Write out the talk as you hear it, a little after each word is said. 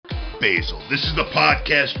Basil. This is the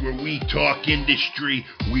podcast where we talk industry,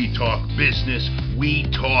 we talk business, we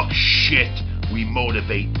talk shit, we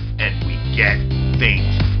motivate, and we get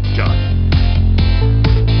things done.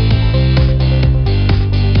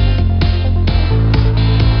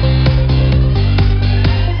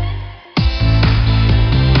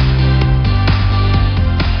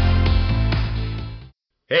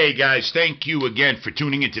 Hey guys, thank you again for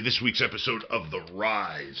tuning into this week's episode of The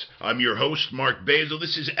Rise. I'm your host, Mark Basil.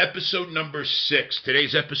 This is episode number 6.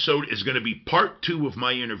 Today's episode is going to be part 2 of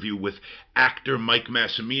my interview with actor Mike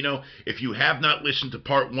Massimino. If you have not listened to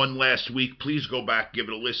part 1 last week, please go back, give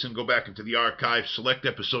it a listen. Go back into the archive, select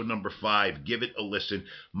episode number 5, give it a listen.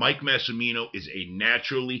 Mike Massimino is a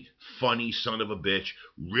naturally funny son of a bitch,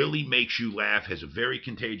 really makes you laugh, has a very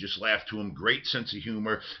contagious laugh to him, great sense of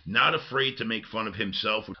humor, not afraid to make fun of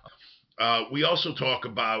himself. We also talk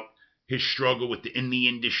about his struggle in the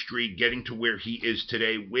industry, getting to where he is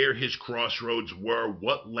today, where his crossroads were,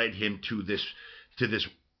 what led him to this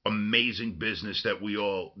amazing business that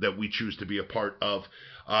we choose to be a part of.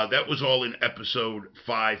 That was all in episode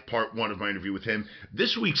 5, part 1 of my interview with him.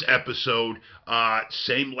 This week's episode,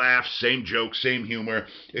 same laughs, same jokes, same humor,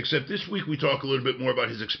 except this week we talk a little bit more about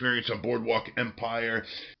his experience on Boardwalk Empire,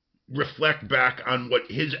 reflect back on what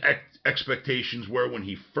his expectations were when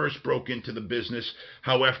he first broke into the business,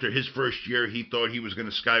 how after his first year he thought he was going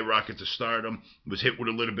to skyrocket to stardom, was hit with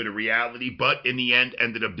a little bit of reality, but in the end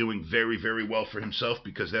ended up doing very, very well for himself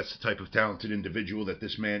because that's the type of talented individual that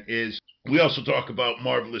this man is. We also talk about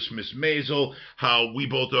Marvelous Miss Maisel, how we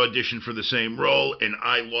both auditioned for the same role, and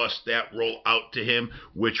I lost that role out to him,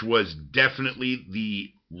 which was definitely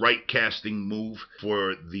the right casting move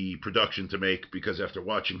for the production to make, because after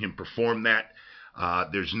watching him perform that,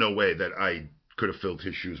 there's no way that I could have filled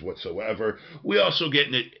his shoes whatsoever. We also get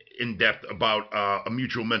in depth about a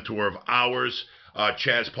mutual mentor of ours,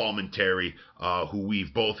 Chaz Palminteri, who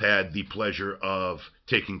we've both had the pleasure of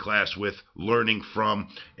taking class with, learning from,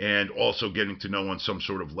 and also getting to know on some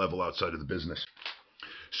sort of level outside of the business.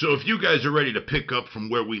 So if you guys are ready to pick up from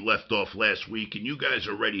where we left off last week, and you guys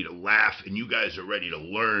are ready to laugh, and you guys are ready to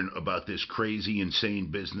learn about this crazy, insane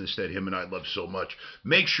business that him and I love so much,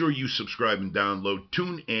 make sure you subscribe and download.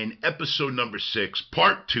 Tune in, episode number 6,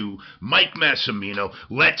 part 2, Mike Massimino.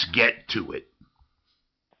 Let's get to it.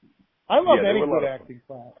 I love any good acting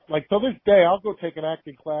class. Like, till this day, I'll go take an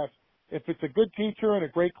acting class. If it's a good teacher and a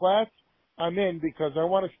great class, I'm in because I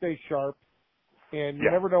want to stay sharp, and you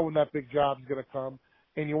never know when that big job's going to come.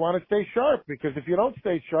 And you want to stay sharp, because if you don't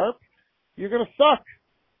stay sharp, you're going to suck.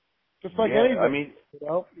 Just like anything. I mean, you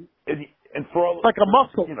know? and for all, it's like a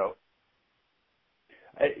muscle. You know,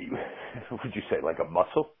 would you say like a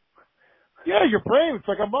muscle? Yeah, your brain. It's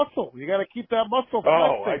like a muscle. You got to keep that muscle flexing.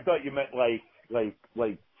 Oh, I thought you meant like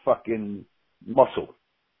fucking muscle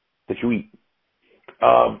that you eat.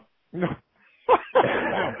 No.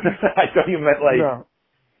 I thought you meant like.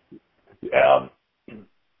 No.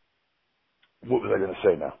 What was I going to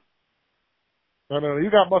say now? No.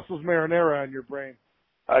 You got muscles marinara on your brain.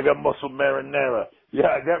 I got muscle marinara.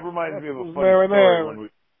 Yeah, that reminds me of a funny marinara.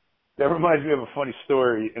 story. That reminds me of a funny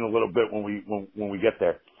story in a little bit when we get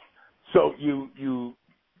there. So you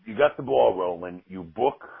got the ball rolling. You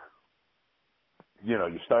book. You know,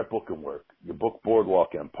 you start booking work. You book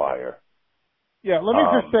Boardwalk Empire. Yeah, let me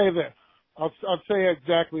just say this. I'll say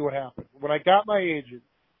exactly what happened. When I got my agent,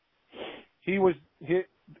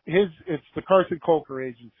 it's the Carson Coker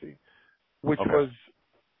agency, which was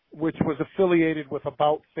affiliated with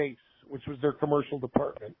About Face, which was their commercial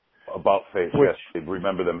department. About Face, yes, I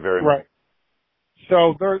remember them very right.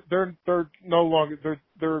 So they're no longer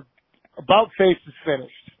they're About Face is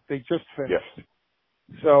finished. They just finished. Yes.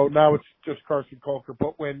 So now it's just Carson Coker.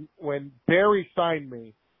 But when Barry signed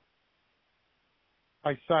me,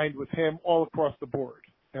 I signed with him all across the board.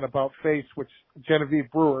 And About Face, which Genevieve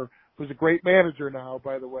Brewer, who's a great manager now,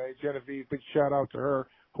 by the way, Genevieve, big shout out to her,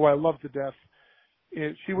 who I love to death.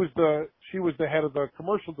 She was the head of the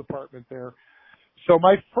commercial department there. So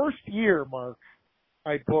my first year, Mark,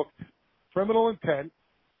 I booked Criminal Intent,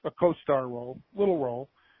 a co-star role, little role,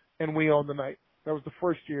 and We Own the Night. That was the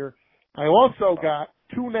first year. I also got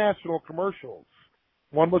 2 national commercials.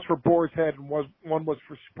 One was for Boar's Head and one was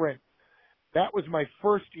for Sprint. That was my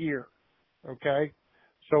first year. Okay?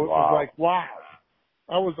 So it was like, wow.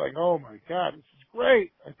 I was like, oh my God, this is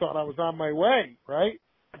great. I thought I was on my way, right?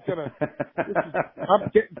 I'm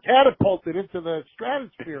getting catapulted into the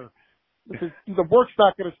stratosphere. The work's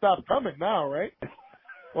not going to stop coming now, right?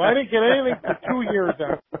 Well, I didn't get anything for 2 years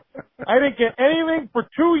after. I didn't get anything for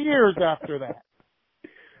 2 years after that.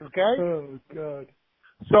 Okay? Oh, God.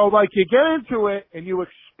 So, like, you get into it and you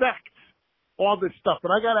expect all this stuff.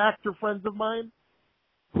 And I got actor friends of mine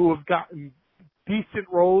who have gotten decent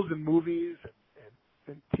roles in movies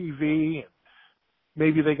and TV, and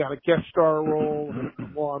maybe they got a guest star role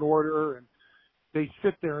in Law and Order, and they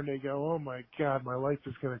sit there and they go, "Oh my God, my life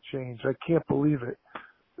is going to change. I can't believe it.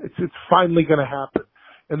 It's finally going to happen."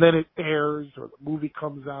 And then it airs, or the movie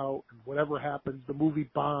comes out, and whatever happens, the movie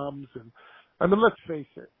bombs. And I mean, let's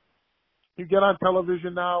face it. You get on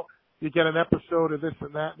television now, you get an episode of this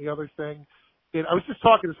and that and the other thing. And I was just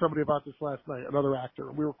talking to somebody about this last night, another actor,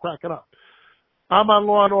 and we were cracking up. I'm on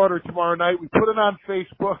Law and Order tomorrow night. We put it on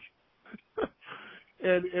Facebook,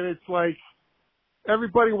 and it's like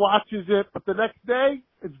everybody watches it, but the next day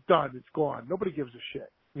it's done, it's gone. Nobody gives a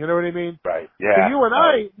shit. You know what I mean? Right. Yeah.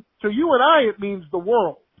 So you and I, it means the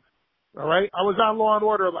world. All right. I was on Law and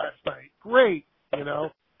Order last night. Great, you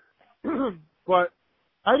know, but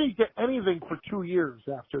I didn't get anything for 2 years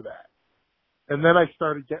after that. And then I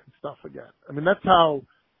started getting stuff again. I mean, that's how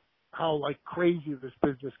like crazy this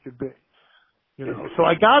business could be. You know, so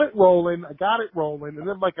I got it rolling. And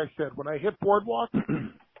then, like I said, when I hit Boardwalk,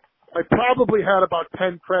 I probably had about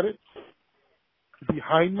 10 credits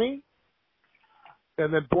behind me.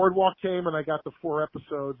 And then Boardwalk came and I got the 4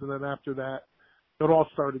 episodes. And then after that, it all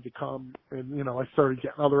started to come. And, you know, I started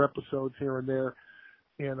getting other episodes here and there.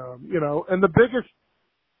 And, you know, and the biggest,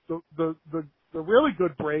 the really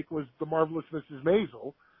good break was The Marvelous Mrs.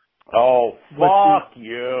 Maisel. Oh, fuck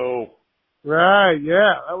you. Right,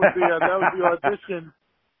 yeah. That was the audition.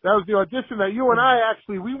 That was the audition that you and I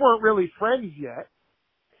actually, we weren't really friends yet.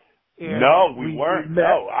 And no, we weren't.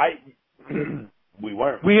 No, we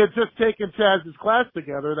weren't. We had just taken Chaz's class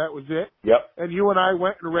together. That was it. Yep. And you and I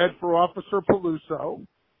went and read for Officer Peluso.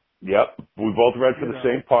 Yep. We both read for the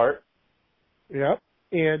same part. Yep.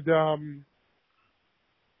 And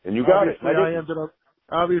you got it. I ended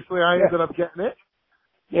up getting it.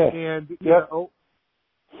 Yeah. And you know.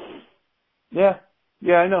 Yeah.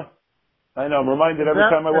 Yeah, I know. I'm reminded every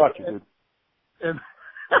time I watch it, dude. And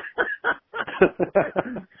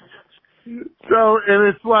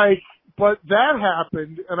it's like, but that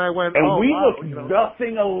happened, and I went, and we wow, look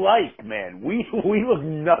nothing alike, man. We look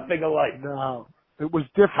nothing alike. No, it was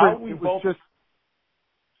different.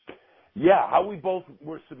 Yeah, how we both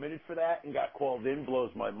were submitted for that and got called in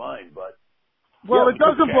blows my mind, but. Well, it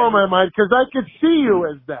doesn't blow my mind because I could see you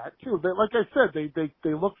as that too. Like I said,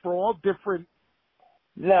 they look for all different.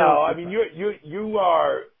 No, I mean you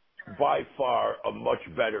are by far a much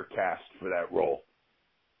better cast for that role.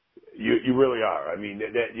 You really are. I mean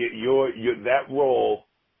that role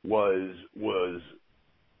was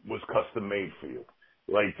custom made for you,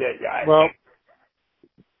 like that.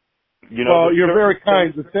 You know, well, you're very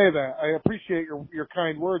kind to say that. I appreciate your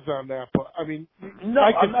kind words on that, but I mean,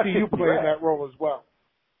 I can see you playing that role as well.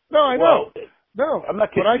 No, I know. No, I'm not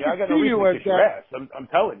kidding. But I got see no you reason as to kiss your ass. I'm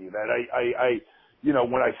telling you that I you know,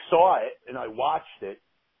 when I saw it and I watched it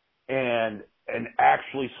and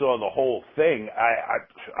actually saw the whole thing,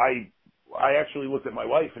 I actually looked at my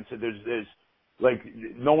wife and said, "There's like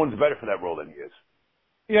no one's better for that role than he is."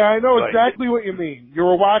 Yeah, I know exactly what you mean. You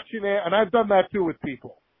were watching it, and I've done that too with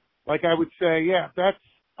people. Like I would say, yeah,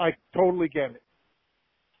 I totally get it.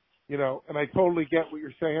 You know, and I totally get what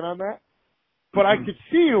you're saying on that. But I could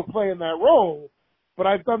see you playing that role, but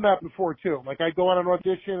I've done that before too. Like I go on an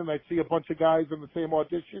audition and I'd see a bunch of guys in the same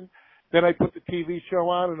audition. Then I'd put the TV show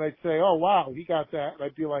on and I'd say, oh wow, he got that. And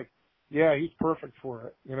I'd be like, yeah, he's perfect for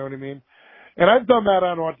it. You know what I mean? And I've done that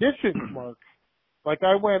on auditions, Mark. Like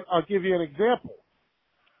I'll give you an example.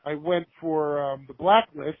 I went for the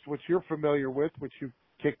Blacklist, which you're familiar with, which you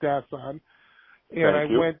kicked ass on. And I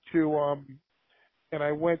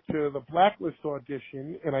went to the Blacklist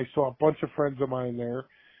audition, and I saw a bunch of friends of mine there.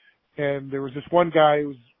 And there was this one guy who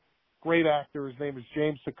was a great actor. His name is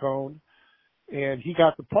James Saccone, and he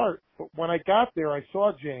got the part. But when I got there, I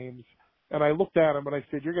saw James, and I looked at him, and I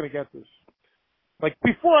said, "You're going to get this." Like,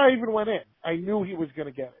 before I even went in, I knew he was going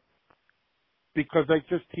to get it because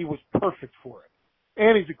he was perfect for it.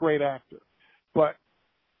 And he's a great actor. But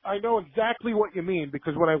I know exactly what you mean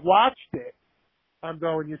because when I watched it, I'm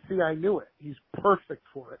going, you see, I knew it. He's perfect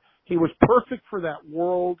for it. He was perfect for that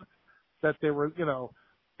world that they were, you know,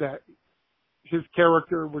 that his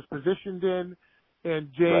character was positioned in, and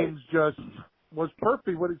James just was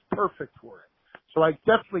perfect. What is perfect for it? So I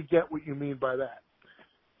definitely get what you mean by that.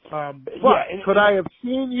 Could I have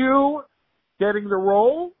seen you getting the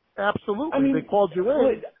role? Absolutely. I mean, they called you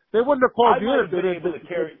in. They wouldn't have called you in if they didn't.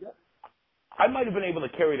 I might have been able to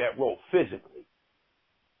carry that role physically.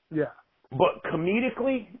 Yeah. But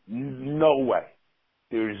comedically, no way.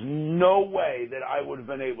 There's no way that I would have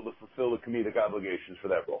been able to fulfill the comedic obligations for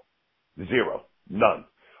that role. Zero. None.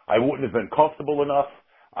 I wouldn't have been comfortable enough.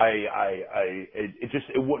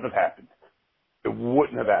 It wouldn't have happened. It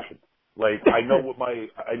wouldn't have happened. Like, I know what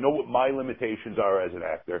my limitations are as an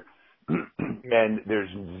actor, and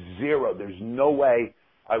there's no way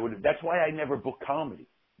I would have. That's why I never booked comedy.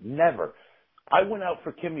 Never. I went out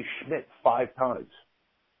for Kimmy Schmidt 5 times.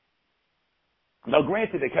 Now,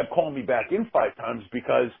 granted, they kept calling me back in 5 times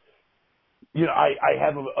because, you know, I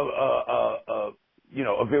have a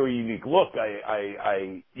very unique look.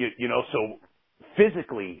 So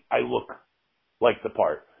physically I look like the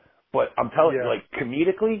part. But I'm telling you, like,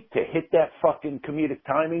 comedically, to hit that fucking comedic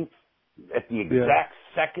timing at the exact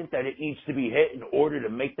second that it needs to be hit in order to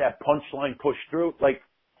make that punchline push through, like,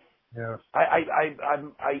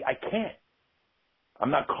 I can't.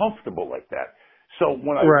 I'm not comfortable like that. So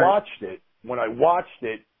when I watched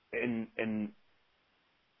it, and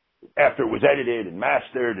after it was edited and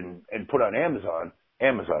mastered and put on Amazon,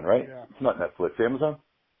 right? Yeah. It's not Netflix, Amazon?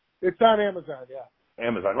 It's on Amazon, yeah.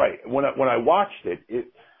 Amazon, right. When I watched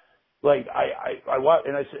it, like, I watched,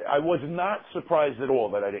 and I said, I was not surprised at all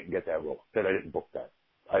that I didn't get that role, that I didn't book that.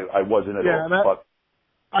 I wasn't at all. But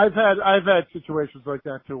I've had situations like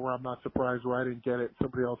that too, where I'm not surprised where I didn't get it,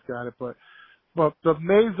 somebody else got it, but the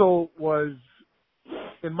Maisel was,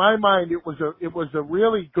 in my mind, it was a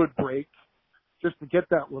really good break just to get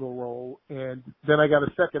that little role, and then I got a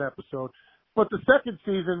second episode. But the second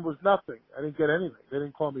season was nothing. I didn't get anything. They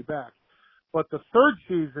didn't call me back. But the third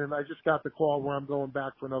season, I just got the call where I'm going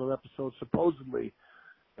back for another episode, supposedly.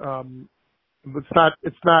 It's not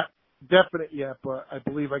definite yet, but I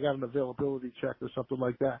believe I got an availability check or something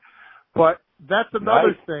like that. But that's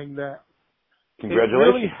another thing that Congratulations.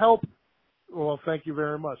 It really helped. Well, thank you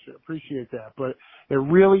very much. I appreciate that. But it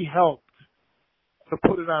really helped to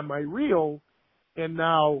put it on my reel. And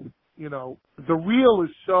now, you know, the reel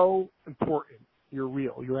is so important. Your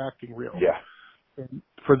reel, your acting reel. Yeah. And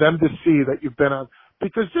for them to see that you've been on,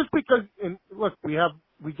 because and look, we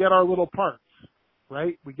get our little parts,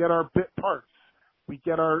 right? We get our bit parts. We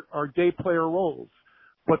get our day player roles,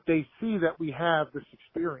 but they see that we have this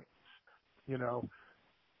experience, you know.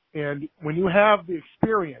 And when you have the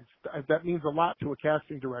experience, that means a lot to a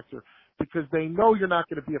casting director because they know you're not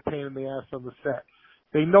going to be a pain in the ass on the set.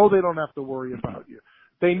 They know they don't have to worry about you.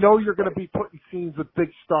 They know you're going to be put in scenes with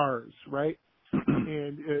big stars, right?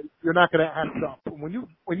 And you're not going to act up. When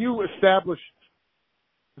you establish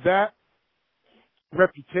that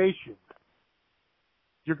reputation,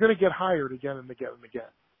 you're going to get hired again and again and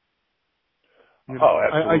again. You know,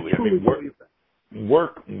 absolutely. I truly believe that.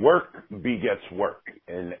 Work begets work,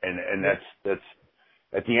 and that's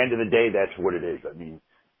at the end of the day, that's what it is. I mean,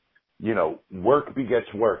 you know, work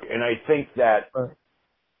begets work, and I think that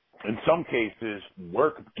in some cases,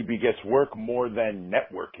 work begets work more than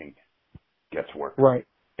networking gets work. Right.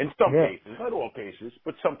 In some cases, not all cases,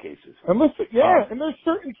 but some cases. And listen, and there's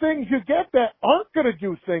certain things you get that aren't going to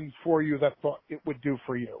do things for you that thought it would do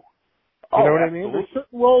for you. You know what I mean? There's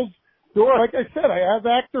certain roles, like I said, I have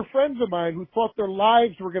actor friends of mine who thought their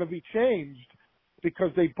lives were going to be changed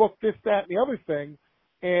because they booked this, that, and the other thing,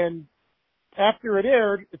 and after it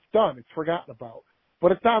aired, it's done. It's forgotten about.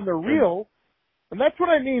 But it's on the reel, and that's what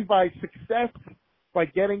I mean by success, by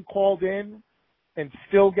getting called in and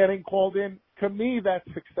still getting called in. To me, that's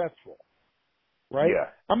successful, right? Yeah.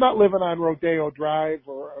 I'm not living on Rodeo Drive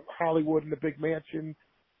or Hollywood in a big mansion,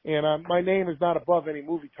 and my name is not above any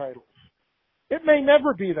movie titles. It may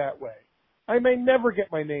never be that way. I may never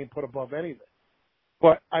get my name put above anything.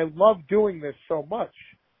 But I love doing this so much.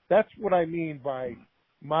 That's what I mean by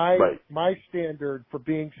my standard for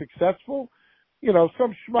being successful. You know,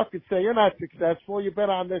 some schmuck could say, you're not successful. You've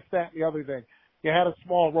been on this, that, and the other thing. You had a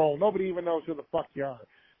small role. Nobody even knows who the fuck you are.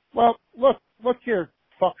 Well, look here,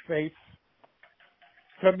 fuckface.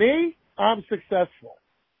 To me, I'm successful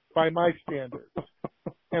by my standards.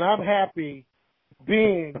 And I'm happy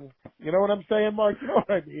being, you know what I'm saying, Mark? You know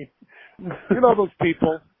what I mean? You know those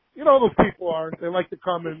people. You know those people are. They like to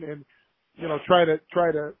come and you know, try to,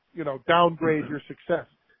 you know, downgrade your success.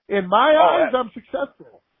 In my eyes, I'm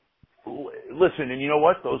successful. Listen, and you know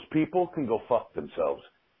what? Those people can go fuck themselves.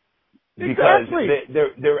 Exactly.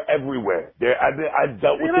 Because they're everywhere. I've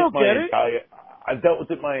dealt with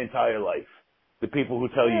it my entire life. The people who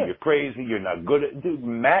tell you you're crazy, you're not good at, dude,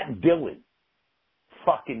 Matt Dillon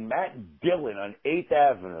on 8th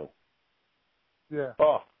Avenue. Yeah.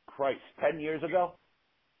 Oh, Christ, 10 years ago?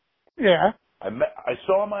 Yeah. I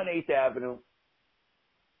saw him on 8th Avenue.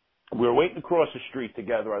 We were waiting to cross the street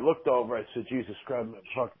together. I looked over. I said, Jesus Christ,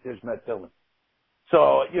 fuck, there's Matt Dillon.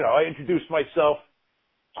 So, you know, I introduced myself.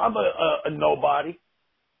 I'm a nobody.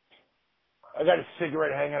 I got a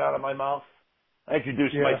cigarette hanging out of my mouth. I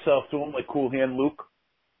introduced myself to him like Cool Hand Luke.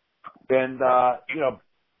 And,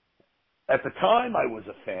 at the time I was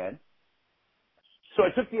a fan. So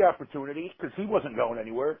I took the opportunity because he wasn't going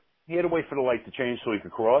anywhere. He had to wait for the light to change so he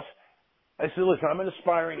could cross. I said, listen, I'm an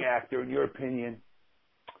aspiring actor. In your opinion,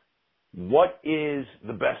 what is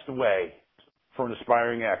the best way for an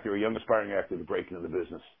aspiring actor, a young aspiring actor, to break into the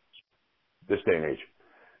business this day and age?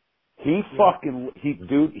 He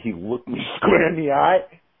looked me square in the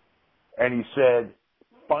eye and he said,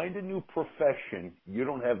 find a new profession. You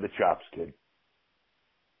don't have the chops, kid.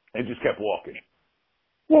 And just kept walking.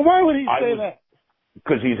 Well, why would he say that?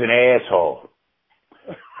 Because he's an asshole.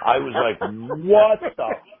 I was like, what the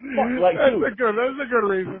fuck? Like, dude, that's a good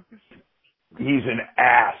reason. He's an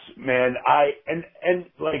ass, man. I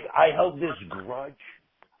held this grudge.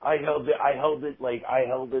 I held it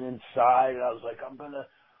inside, and I was like, I'm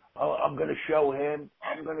gonna show him.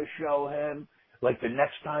 I'm gonna show him. Like the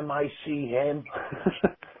next time I see him,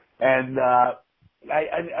 and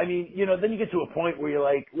I mean, then you get to a point where you're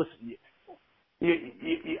like, listen,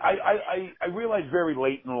 I realized very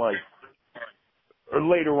late in life, or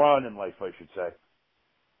later on in life, I should say,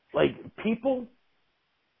 like people.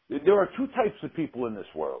 There are two types of people in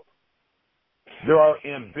this world. There are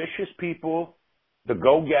ambitious people, the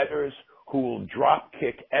go-getters, who will drop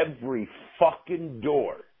kick every fucking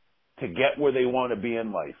door to get where they want to be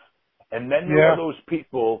in life. And then there are those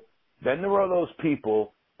people,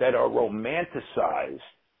 that are romanticized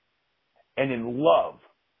and in love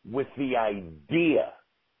with the idea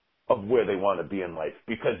of where they want to be in life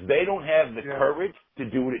because they don't have the courage to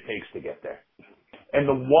do what it takes to get there. And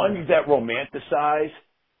the ones that romanticize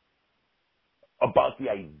about the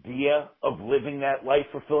idea of living that life,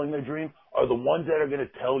 fulfilling their dream, are the ones that are going to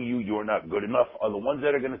tell you you're not good enough, are the ones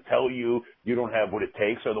that are going to tell you you don't have what it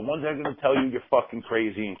takes, are the ones that are going to tell you you're fucking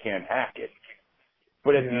crazy and can't hack it.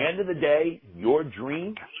 But at the end of the day, your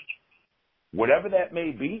dream, whatever that may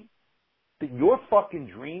be, your fucking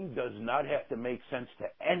dream does not have to make sense to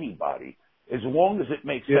anybody as long as it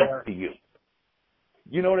makes sense to you.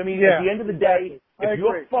 You know what I mean? Yeah. At the end of the day, if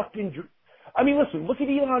your fucking listen, look at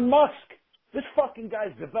Elon Musk. This fucking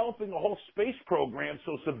guy's developing a whole space program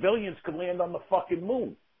so civilians can land on the fucking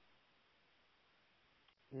moon.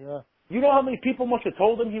 Yeah. You know how many people must have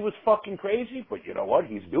told him he was fucking crazy? But you know what?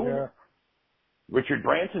 He's doing it. Richard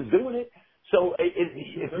Branson's doing it. So if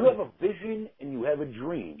you have a vision and you have a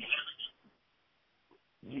dream,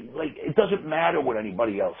 it doesn't matter what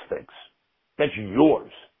anybody else thinks. That's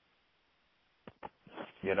yours.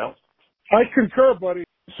 You know? I concur, buddy.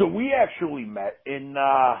 So we actually met in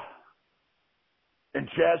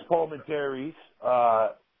Chaz Palminteri's, I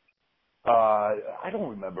don't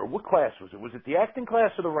remember. What class was it? Was it the acting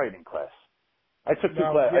class or the writing class? I took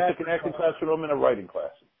two classes. I took an acting class with him and a writing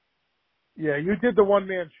class. Yeah, you did the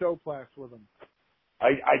one-man show class with him.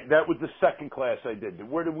 That was the second class I did.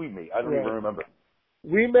 Where did we meet? I don't even remember.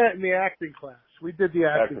 We met in the acting class. We did the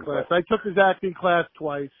acting class. I took his acting class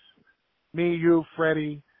twice. Me, you,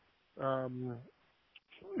 Freddie, a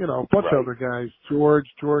bunch of other guys. George,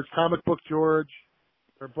 Comic Book George,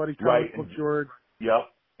 our buddy Comic Book George.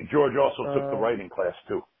 Yep. George also took the writing class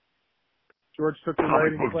too. George took the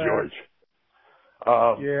writing class. Comic Book George.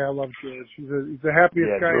 Yeah, I love George. He's the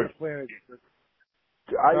happiest guy on the planet.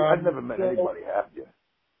 I've never met anybody happier.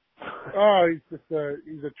 Oh,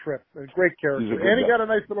 he's a trip. A great character. And he got a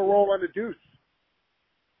nice little role on The Deuce.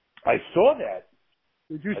 I saw that.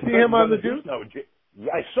 Did you see him on The Deuce? No,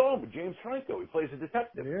 I saw him with James Franco. He plays a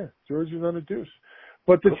detective. Yeah, George is on The Deuce.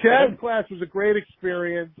 But the Chaz class was a great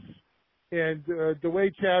experience, and the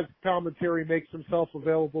way Chaz Palminteri makes himself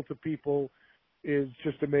available to people is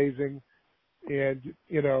just amazing. And,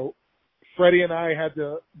 Freddie and I had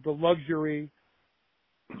the luxury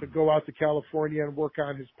to go out to California and work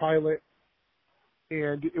on his pilot,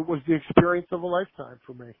 and it was the experience of a lifetime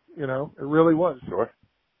for me. It really was. Sure.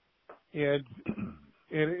 And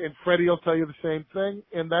Freddie will tell you the same thing,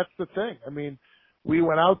 and that's the thing. I mean, we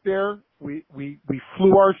went out there, we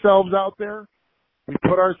flew ourselves out there, we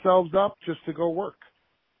put ourselves up just to go work,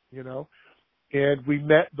 and we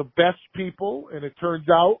met the best people, and it turns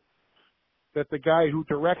out that the guy who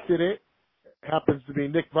directed it happens to be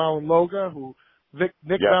Nick Valenlonga,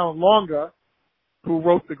 Valenlonga, who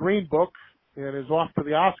wrote the Green Book and is off to the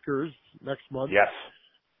Oscars next month. Yes.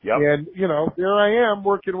 Yep. And, there I am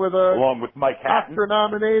working with along with Mike Hatton,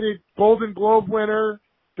 Oscar-nominated Golden Globe winner,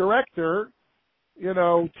 director,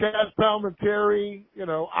 Chaz Palminteri,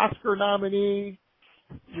 Oscar nominee,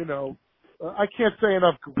 I can't say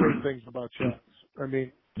enough great things about Chaz. I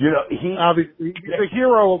mean, he's a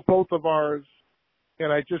hero of both of ours,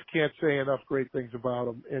 and I just can't say enough great things about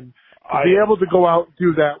him. And to be able to go out and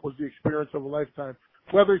do that was the experience of a lifetime.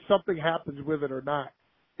 Whether something happens with it or not,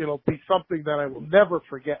 it'll be something that I will never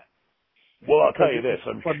forget. Well, I'll tell you this.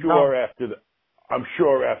 I'm phenomenal.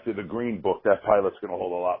 sure after the Green Book, that pilot's going to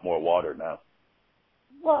hold a lot more water now.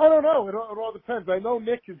 Well, I don't know. It all depends. I know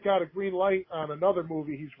Nick has got a green light on another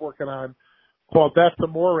movie he's working on called That's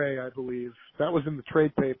Amore, I believe. That was in the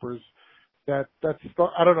trade papers. That's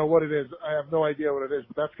I don't know what it is. I have no idea what it is,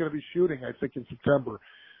 but that's going to be shooting, I think, in September.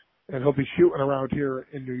 And he'll be shooting around here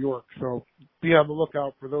in New York. So be on the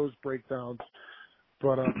lookout for those breakdowns.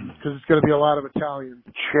 But, because it's going to be a lot of Italians.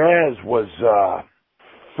 Chaz was,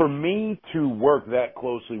 for me to work that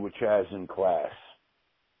closely with Chaz in class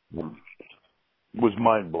was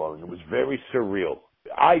mind-blowing. It was very surreal.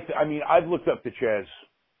 I mean, I've looked up to Chaz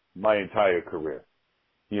my entire career.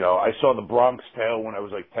 You know, I saw The Bronx Tale when I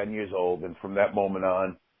was like 10 years old, and from that moment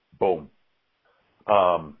on, boom.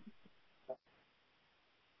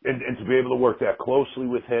 And to be able to work that closely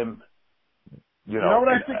with him, you know what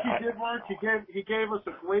I think he did, Mark? He gave us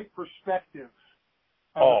a great perspective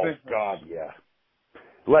of oh, the business. God, yeah.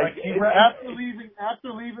 Like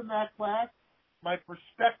after leaving that class, my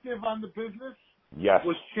perspective on the business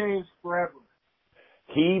was changed forever.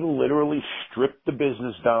 He literally stripped the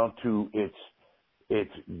business down to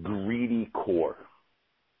its greedy core.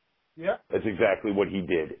 Yeah, that's exactly what he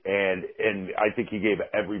did, and I think he gave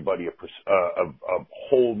everybody a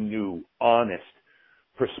whole new, honest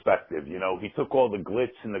perspective. You know, he took all the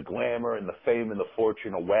glitz and the glamour and the fame and the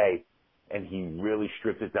fortune away, and he really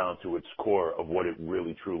stripped it down to its core of what it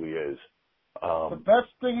really truly is. The best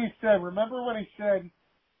thing he said. Remember when he said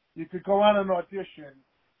you could go on an audition.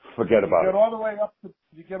 Forget about it. You get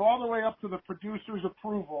all the way up to the producer's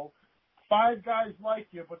approval. 5 guys like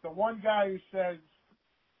you, but the one guy who says,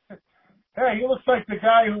 "Hey, he looks like the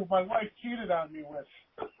guy who my wife cheated on me with,"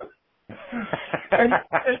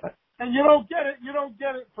 and you don't get it. You don't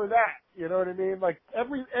get it for that. You know what I mean? Like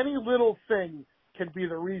any little thing can be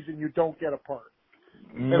the reason you don't get a part.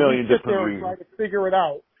 Million sit different there reasons. and try to figure it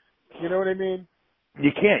out. You know what I mean?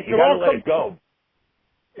 You can't. You gotta let it go.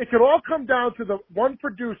 It could all come down to the one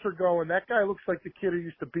producer going, "That guy looks like the kid who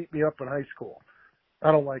used to beat me up in high school.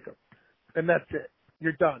 I don't like him," and that's it.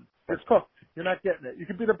 You're done. It's cooked. You're not getting it. You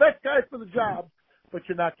can be the best guy for the job, but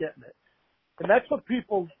you're not getting it. And that's what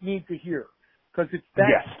people need to hear, because it's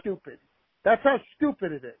that stupid. That's how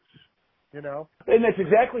stupid it is, you know? And that's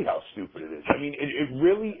exactly how stupid it is. I mean, it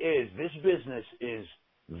really is. This business is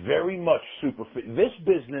very much superficial. This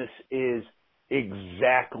business is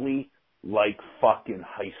exactly like fucking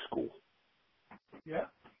high school. Yeah.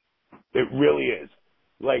 It really is.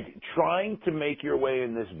 Like, trying to make your way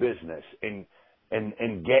in this business and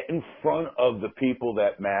get in front of the people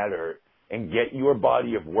that matter and get your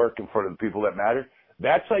body of work in front of the people that matter,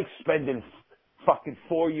 that's like spending fucking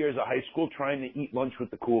 4 years of high school trying to eat lunch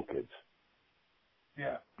with the cool kids.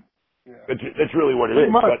 Yeah. Yeah. That's really what it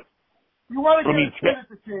is. But you want to get a seat at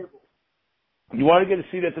the table. You want to get a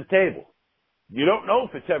seat at the table. You don't know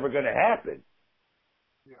if it's ever going to happen.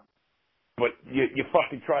 Yeah. But you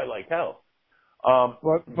fucking try like hell.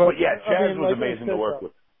 But yeah, Chaz was amazing to work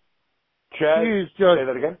with. Chaz, say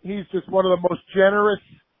that again? He's just one of the most generous.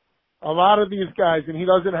 A lot of these guys, and he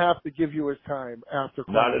doesn't have to give you his time after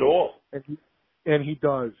class. Not at all. And he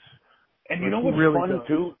does. And you know what's really funny,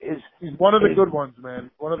 too? He's one of the good ones, man.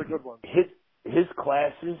 One of the good ones. His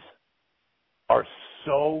classes are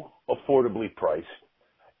so affordably priced.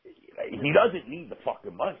 He doesn't need the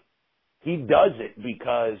fucking money. He does it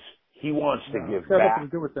because he wants to give It's got back. nothing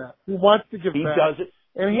to do with that. He wants to give back. He does it.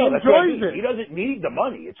 And he enjoys it. He doesn't need the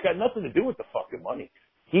money. It's got nothing to do with the fucking money.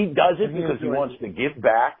 He does it because he wants to give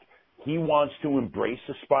back. He wants to embrace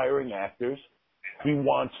aspiring actors. He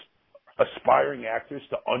wants aspiring actors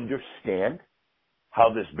to understand how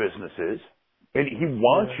this business is. And he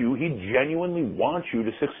wants you, he genuinely wants you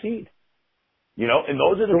to succeed. You know, and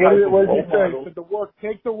those are the type of role models.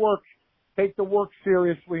 Take the work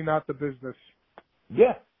seriously, not the business.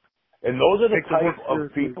 Yeah. And those are the type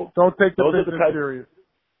of people. Don't take the business serious.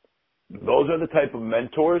 Those are the type of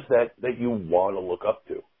mentors that you want to look up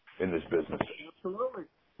to in this business. Absolutely.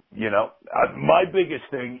 You know, my biggest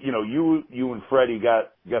thing, you know, you and Freddie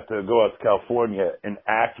got to go out to California and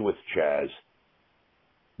act with Chaz.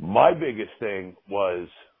 My biggest thing was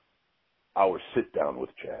our sit down with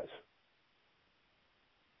Chaz.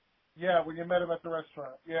 Yeah, when you met him at the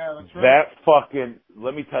restaurant. Yeah, that's right.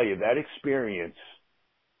 Let me tell you, that experience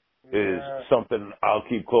is something I'll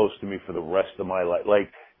keep close to me for the rest of my life.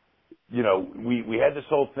 Like, you know, we had this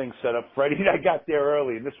whole thing set up. Freddie and I got there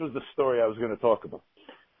early, and this was the story I was going to talk about.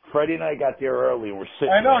 Freddie and I got there early, and we're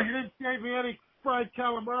sitting I know, there. you didn't save me any fried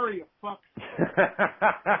calamari, you fuck.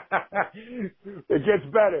 It gets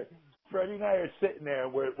better. Freddie and I are sitting there,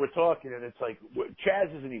 and we're talking, and it's like,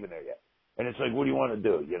 Chaz isn't even there yet. And it's like, what do you want to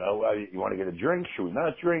do? You know, you want to get a drink? Should we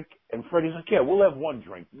not drink? And Freddie's like, yeah, we'll have one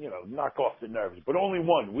drink, you know, knock off the nerves, but only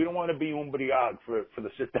one. We don't want to be umbri-ag for the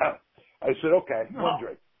sit down. I said, okay, one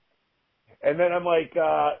drink. And then I'm like,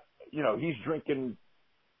 you know, he's drinking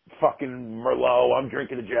fucking Merlot. I'm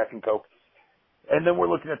drinking a Jack and Coke. And then we're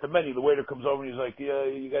looking at the menu. The waiter comes over and he's like, yeah,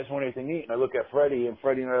 you guys want anything to eat? And I look at Freddie, and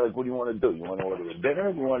Freddie and I are like, what do you want to do? You want to order a dinner,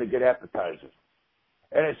 or do you want to get appetizers?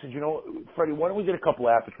 And I said, you know, Freddie, why don't we get a couple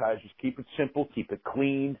appetizers? Keep it simple, keep it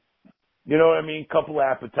clean. You know what I mean? Couple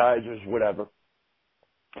appetizers, whatever.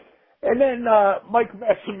 And then Mike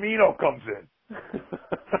Massimino comes in.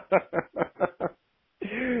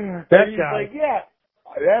 That he's guy. like, yeah,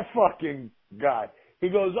 that fucking guy. He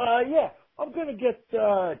goes, yeah, I'm going to get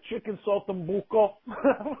chicken saltambuco.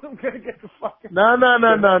 I'm going to get the fucking... No.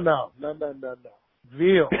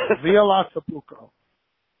 Veal Asabuco.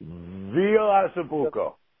 Veal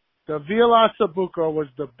Asabuco. The veal Asabuco was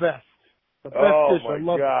the best. The best dish. I love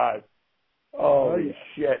my God. it. Holy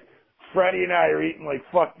shit. Freddie and I are eating like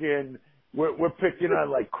fucking... We're picking on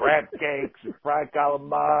like crab cakes and fried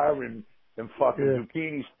calamari and fucking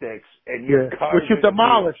zucchini sticks. And you're which you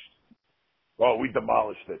demolished. Oh, we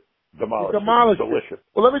demolished it. Demolished it. Delicious.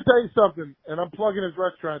 Well, let me tell you something, and I'm plugging his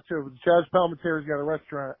restaurant too. Chaz Palminteri's got a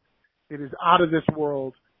restaurant. It is out of this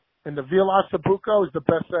world. And the veal Asabuco is the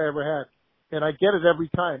best I ever had. And I get it every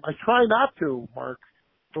time. I try not to, Mark,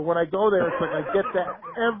 but when I go there, it's like I get that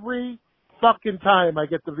every fucking time I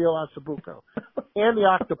get the veal Asabuco. And the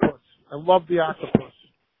octopus. I love the octopus.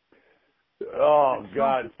 Oh,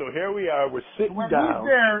 God. So here we are. We're sitting down.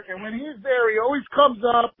 When he's there, he always comes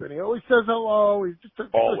up and he always says hello. He's just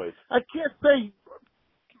always. I can't say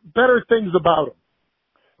better things about him.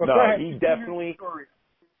 But no, he definitely...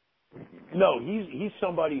 No, he's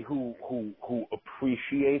somebody who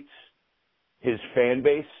appreciates his fan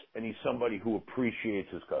base, and he's somebody who appreciates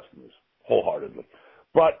his customers wholeheartedly.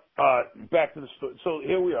 But back to the story. So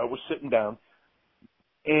here we are. We're sitting down,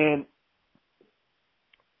 and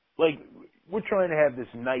like we're trying to have this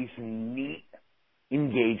nice and neat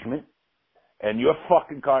engagement, and you're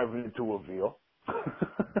fucking carving into a veal,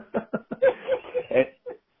 and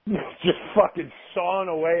just fucking sawing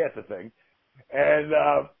away at the thing, and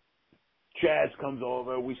Chaz comes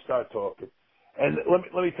over, we start talking. And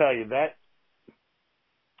let me tell you that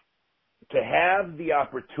to have the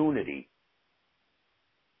opportunity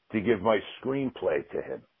to give my screenplay to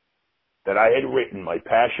him that I had written, my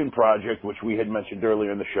passion project, which we had mentioned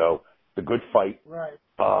earlier in the show, The Good Fight, right.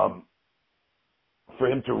 For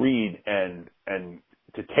him to read and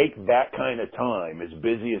to take that kind of time, as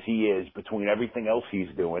busy as he is, between everything else he's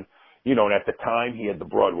doing, you know, and at the time he had the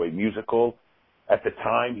Broadway musical. At the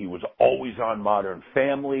time, he was always on Modern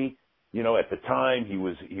Family. You know, at the time, he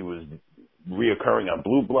was reoccurring on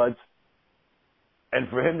Blue Bloods. And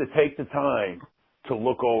for him to take the time to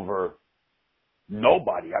look over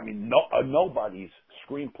nobody's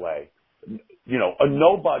screenplay, you know, a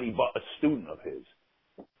nobody but a student of his,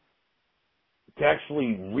 to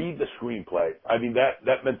actually read the screenplay, I mean,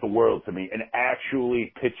 that meant the world to me, and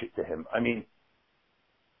actually pitch it to him. I mean,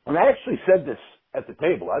 and I actually said this at the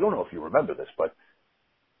table. I don't know if you remember this, but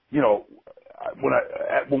you know,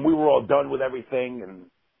 when we were all done with everything and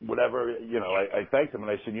whatever, you know, I thanked him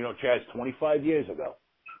and I said, you know, Chaz, 25 years ago,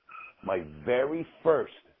 my very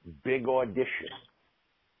first big audition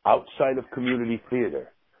outside of community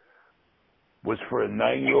theater was for a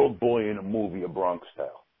 9-year-old boy in a movie, A Bronx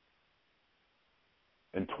Tale.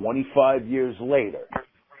 And 25 years later,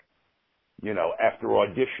 you know, after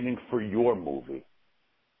auditioning for your movie,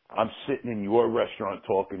 I'm sitting in your restaurant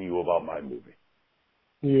talking to you about my movie.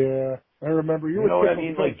 Yeah, I remember. You know were what I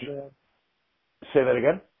mean? Like, say that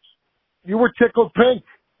again? You were tickled pink.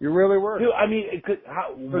 You really were. Dude, I mean,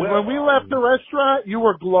 when we left the restaurant, you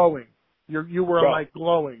were glowing. You were like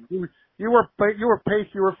glowing. You were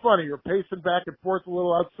pacing. You were funny. You were pacing back and forth a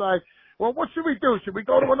little outside. Well, what should we do? Should we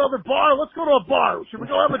go to another bar? Let's go to a bar. Should we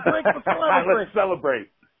go have a drink? Let's go have a drink. Let's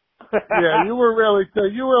celebrate. Yeah, you were really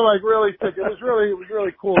really sick. It was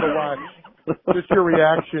really cool to watch. Just your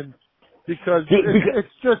reaction, because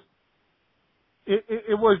it's just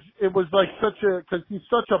it was like because he's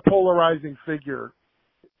such a polarizing figure,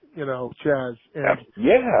 you know, Chaz. And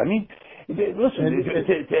yeah, I mean, listen,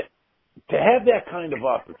 to have that kind of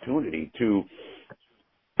opportunity to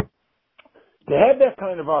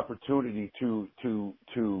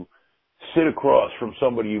sit across from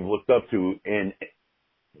somebody you've looked up to in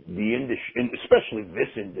the industry, especially this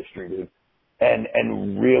industry, dude, and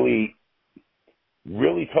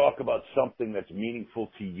really talk about something that's meaningful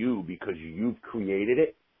to you because you've created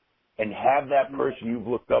it and have that person you've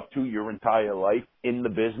looked up to your entire life in the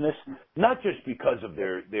business, not just because of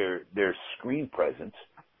their screen presence,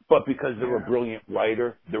 but because they're a brilliant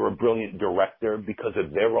writer, they're a brilliant director, because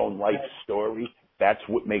of their own life story. That's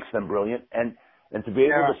what makes them brilliant. And to be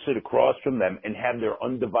able to sit across from them and have their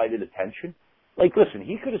undivided attention. Like, listen,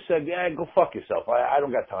 he could have said, yeah, go fuck yourself. I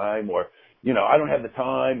don't got time, or, you know, I don't have the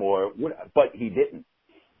time, or what, but he didn't,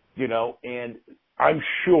 you know, and I'm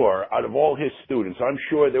sure out of all his students, I'm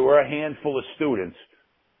sure there were a handful of students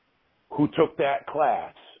who took that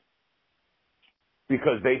class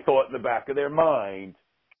because they thought in the back of their mind,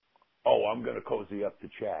 oh, I'm going to cozy up to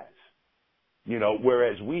Chaz. You know,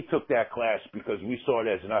 whereas we took that class because we saw it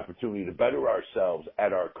as an opportunity to better ourselves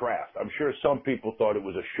at our craft. I'm sure some people thought it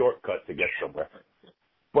was a shortcut to get somewhere.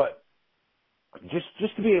 But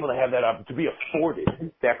just to be able to have that, to be afforded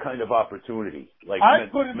that kind of opportunity, like I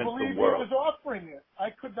meant, couldn't meant believe the he world. was offering it. I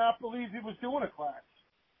could not believe he was doing a class.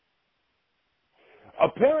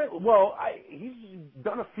 Apparently, well, he's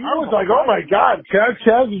done a few. I was like, oh my God,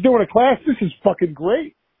 Chaz is doing a class. This is fucking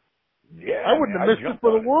great. Yeah, I wouldn't have missed it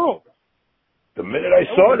for the world. The minute I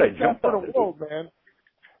saw it, I jumped for on the it. world, man.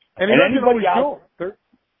 And anybody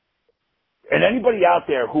out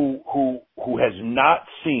there who has not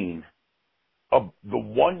seen the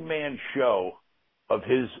one-man show of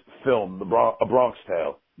his film, A Bronx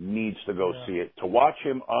Tale, needs to go see it. To watch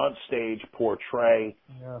him on stage portray,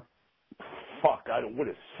 what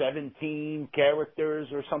is 17 characters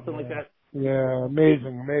or something like that? Yeah,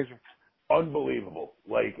 amazing. Unbelievable.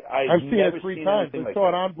 Like, I've seen it 3 times. I saw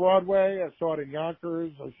it on Broadway. I saw it in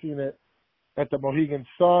Yonkers. I've seen it at the Mohegan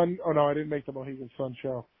Sun. Oh no, I didn't make the Mohegan Sun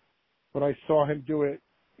show, but I saw him do it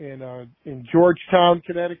in Georgetown,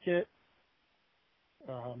 Connecticut.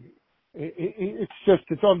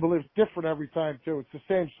 It's unbelievable. It's different every time too. It's the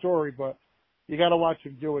same story, but you got to watch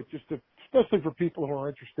him do it. Especially for people who are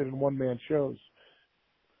interested in one-man shows.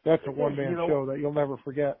 That's a one-man show that you'll never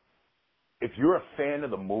forget. If you're a fan of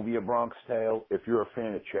the movie A Bronx Tale, if you're a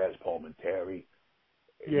fan of Chaz Palminteri,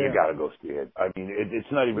 you got to go see it. I mean,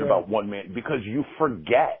 it's not even about one man, because you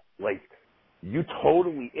forget. Like, it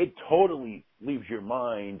totally leaves your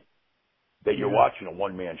mind that you're watching a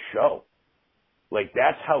one-man show. Like,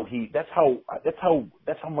 that's how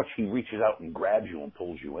much he reaches out and grabs you and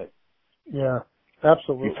pulls you in. Yeah,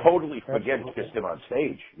 absolutely. You totally forget it's just him on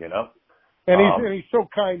stage, you know? And he's so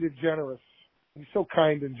kind and generous. He's so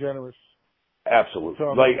kind and generous. Absolutely.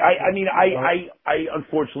 So, I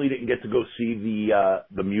unfortunately didn't get to go see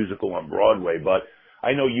the musical on Broadway, but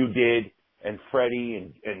I know you did, and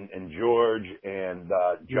Freddie and George and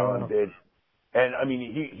John did. And I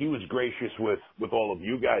mean, he was gracious with all of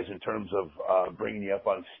you guys in terms of bringing you up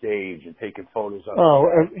on stage and taking photos.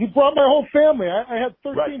 He brought my whole family. I had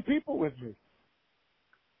 13 people with me.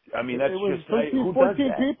 I mean, that's it just 13,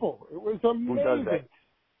 14 people. It was amazing. Who does that?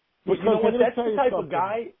 But you know what? That's the type of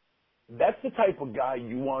guy. That's the type of guy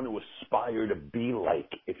you want to aspire to be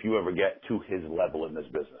like if you ever get to his level in this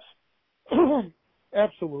business.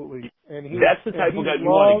 Absolutely. And that's the type of guy you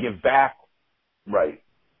want to give back. Right.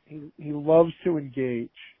 He loves to engage.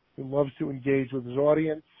 He loves to engage with his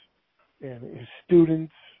audience and his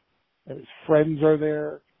students, and his friends are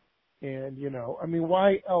there. And, you know, I mean,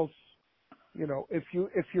 why else, you know, if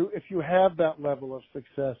you have that level of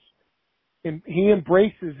success, and he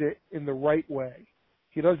embraces it in the right way.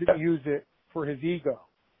 He doesn't use it for his ego.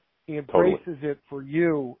 He embraces it for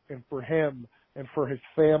you and for him and for his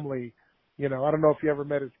family. You know, I don't know if you ever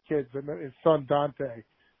met his kids. I met his son Dante.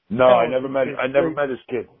 No, I never met his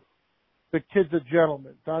kid. The kid's a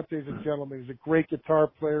gentleman. Dante's a gentleman. He's a great guitar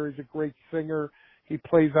player. He's a great singer. He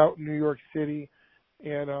plays out in New York City,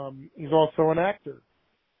 and he's also an actor.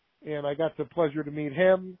 And I got the pleasure to meet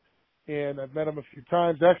him, and I've met him a few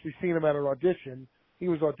times. I've actually seen him at an audition. He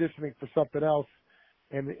was auditioning for something else.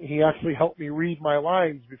 And he actually helped me read my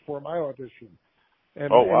lines before my audition.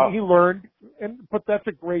 And, and he learned, but that's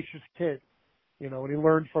a gracious kid, you know, and he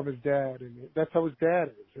learned from his dad, and that's how his dad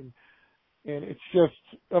is. And it's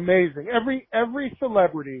just amazing. Every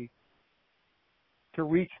celebrity to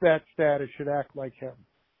reach that status should act like him.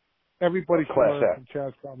 Everybody should learn from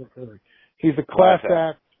Chaz Palminteri. He's a class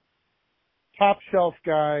act, top shelf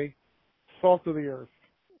guy, salt of the earth.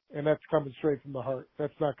 And that's coming straight from the heart.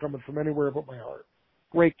 That's not coming from anywhere but my heart.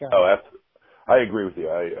 Great guy. Oh, I agree with you.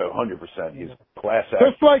 100%. He's class act.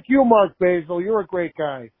 Just like you, Mark Basil. You're a great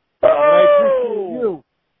guy. Oh!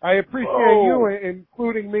 I appreciate you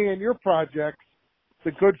including me in your projects.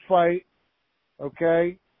 The Good Fight.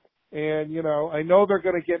 Okay? And, you know, I know they're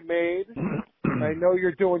going to get made. I know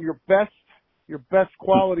you're doing your best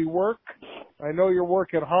quality work. I know you're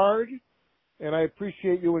working hard. And I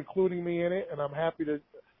appreciate you including me in it. And I'm happy to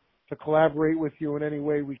to collaborate with you in any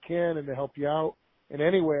way we can and to help you out in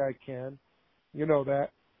any way I can. You know that.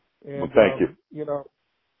 And, well, thank you. You know,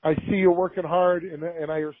 I see you working hard, and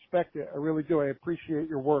I respect it. I really do. I appreciate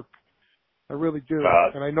your work. I really do.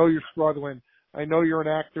 And I know you're struggling. I know you're an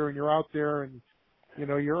actor, and you're out there, and, you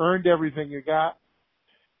know, you earned everything you got.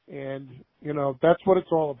 And, you know, that's what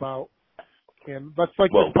it's all about. And that's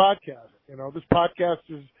like this podcast. You know, this podcast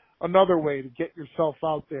is another way to get yourself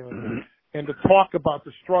out there and to talk about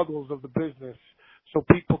the struggles of the business so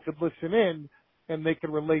people could listen in and they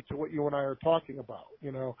can relate to what you and I are talking about,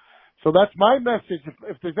 you know. So that's my message.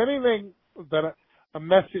 If there's anything that a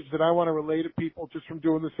message that I want to relay to people just from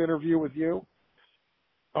doing this interview with you,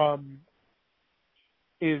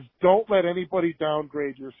 is don't let anybody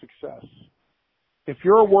downgrade your success. If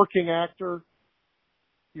you're a working actor,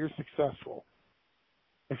 you're successful.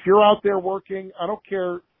 If you're out there working, I don't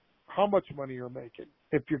care how much money you're making.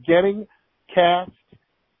 If you're getting cast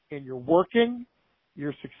and you're working,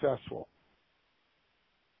 you're successful.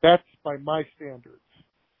 That's by my standards,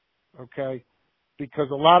 okay? Because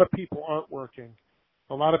a lot of people aren't working.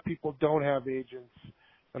 A lot of people don't have agents.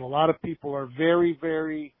 And a lot of people are very,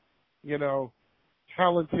 very, you know,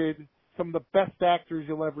 talented. Some of the best actors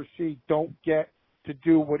you'll ever see don't get to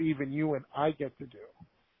do what even you and I get to do.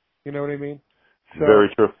 You know what I mean? So, very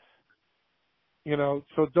true. You know,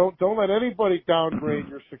 so don't let anybody downgrade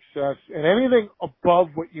your success. And anything above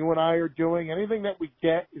what you and I are doing, anything that we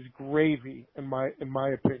get is gravy in my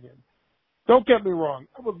opinion. Don't get me wrong.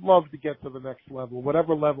 I would love to get to the next level,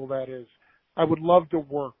 whatever level that is. I would love to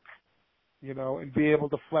work, you know, and be able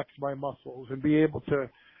to flex my muscles and be able to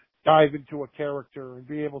dive into a character and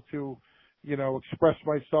be able to, you know, express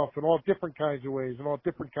myself in all different kinds of ways and all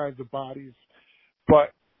different kinds of bodies.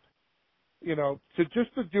 But, you know, to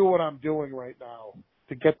do what I'm doing right now,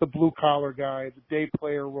 to get the blue collar guy, the day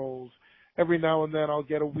player roles, every now and then I'll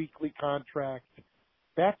get a weekly contract.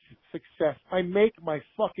 That's success. I make my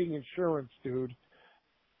fucking insurance, dude.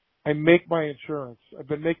 I make my insurance. I've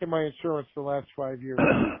been making my insurance the last 5 years.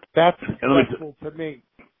 That's successful to me.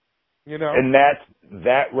 You know, and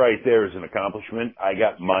that right there is an accomplishment. I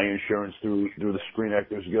got my insurance through the Screen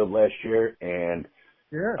Actors Guild last year, and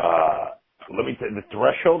let me tell you, the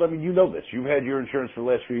threshold. I mean, you know this. You've had your insurance for the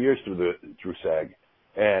last few years through SAG,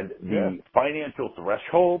 and the financial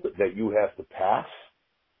threshold that you have to pass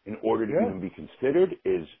in order to even be considered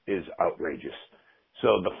is outrageous.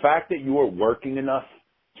 So the fact that you are working enough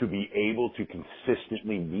to be able to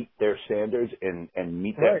consistently meet their standards and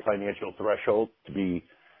meet that financial threshold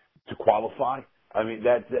to qualify. I mean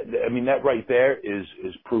that right there is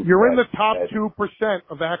proof. You're in the top 2%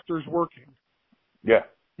 of actors working. Yeah.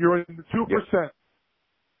 You're in the 2%.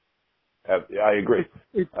 I agree.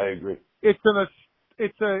 I agree. It's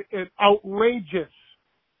an outrageous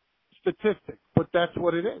statistic, but that's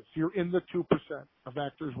what it is. You're in the 2% of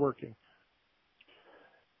actors working.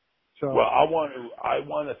 So, well, I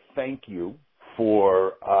want to thank you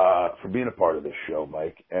for being a part of this show,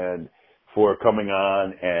 Mike, and for coming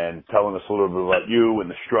on and telling us a little bit about you and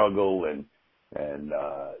the struggle and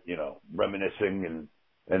you know, reminiscing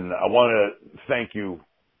and I want to thank you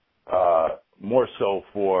more so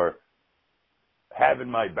for having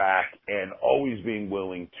my back and always being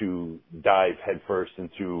willing to dive headfirst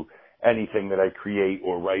into anything that I create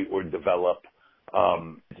or write or develop.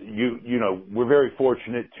 You know, we're very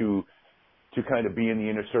fortunate to kind of be in the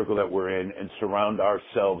inner circle that we're in and surround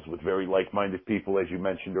ourselves with very like-minded people, as you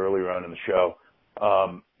mentioned earlier on in the show.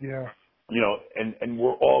 You know, and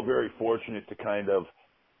we're all very fortunate to kind of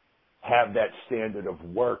have that standard of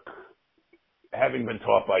work, having been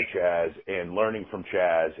taught by Chaz and learning from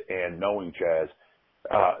Chaz and knowing Chaz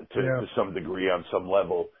to some degree on some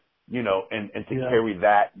level, you know, and to carry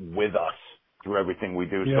that with us through everything we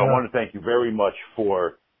do. So I want to thank you very much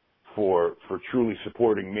for truly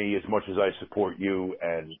supporting me as much as I support you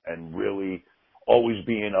and really always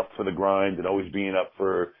being up for the grind and always being up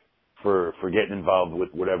for getting involved with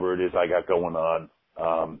whatever it is I got going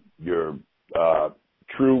on. You're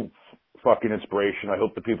true fucking inspiration. I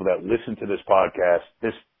hope the people that listen to this podcast,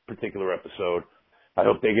 this particular episode, I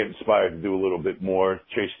hope they get inspired to do a little bit more,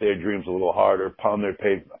 chase their dreams a little harder, pound the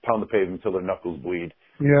pavement until their knuckles bleed.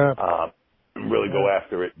 Really go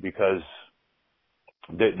after it, because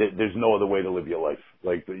there's no other way to live your life.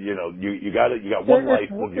 Like, you know, you got one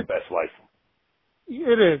life, live your best life.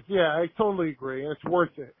 It is, yeah, I totally agree, and it's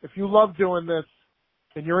worth it. If you love doing this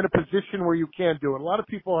and you're in a position where you can do it, a lot of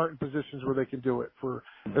people aren't in positions where they can do it for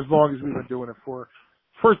as long as we've been doing it for,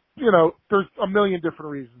 you know, there's a million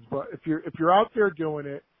different reasons, but if you're out there doing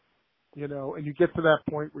it, you know, and you get to that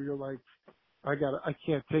point where you're like, I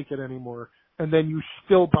can't take it anymore, and then you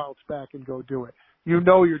still bounce back and go do it. you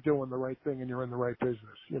know you're doing the right thing and you're in the right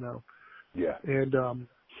business, you know. Yeah. And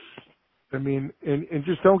I mean, and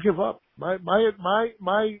just don't give up. My advice: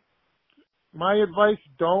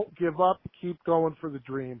 don't give up. Keep going for the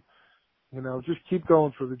dream. You know, just keep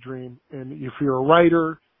going for the dream. And if you're a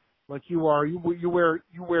writer, like you are, you wear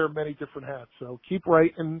many different hats. So keep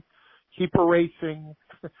writing, keep erasing,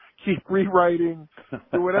 keep rewriting,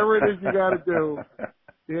 do whatever it is you got to do.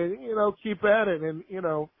 And, you know, keep at it. And, you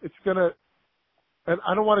know, it's going to, and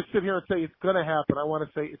I don't want to sit here and say it's going to happen. I want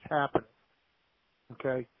to say it's happening.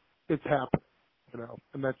 Okay? It's happening, you know,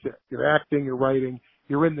 and that's it. You're acting, you're writing,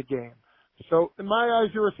 you're in the game. So in my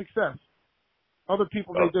eyes, you're a success. Other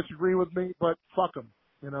people may disagree with me, but fuck them.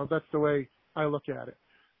 You know, that's the way I look at it.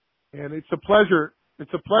 And it's a pleasure.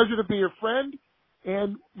 It's a pleasure to be your friend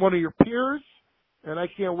and one of your peers. And I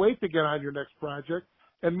can't wait to get on your next project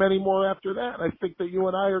and many more after that. I think that you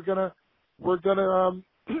and I are we're gonna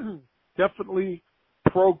definitely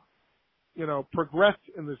progress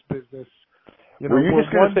in this business. You know, Were you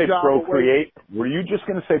just going to say procreate? Were you just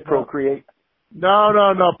going to say procreate?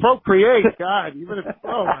 No. Procreate. God, even if,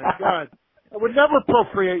 oh my God. I would never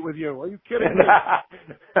procreate with you. Are you kidding me?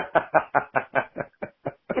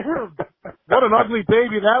 What an ugly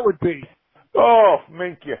baby that would be. Oh,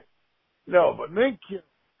 mink you. No, but mink you.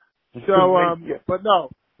 So, but no,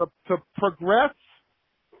 to progress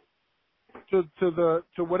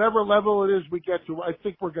to whatever level it is we get to, I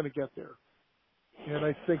think we're going to get there. And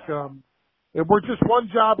I think, and we're just one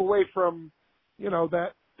job away from, you know,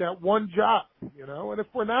 that one job, you know, and if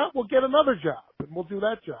we're not, we'll get another job and we'll do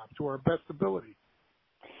that job to our best ability.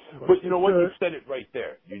 But you know what? You said it right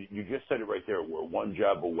there. You just said it right there. We're one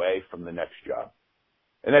job away from the next job.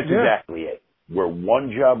 And that's exactly it. We're one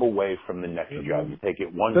job away from the next job. You take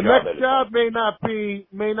it one job at a time. The next job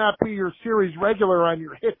may not be your series regular on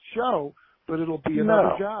your hit show, but it'll be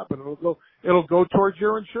another job and it'll go towards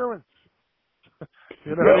your insurance.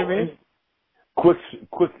 You know what I mean? Quick,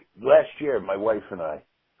 last year, my wife and I,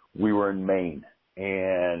 we were in Maine,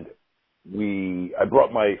 and I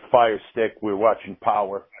brought my Fire Stick. We were watching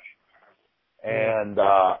Power, and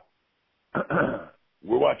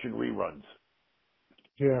we're watching reruns.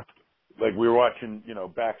 Yeah. Like we were watching, you know,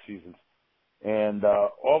 back seasons. And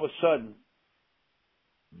all of a sudden,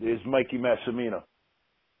 there's Mikey Massimino.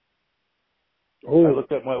 Oh. I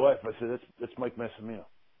looked at my wife. I said, that's Mike Massimino.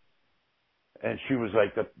 And she was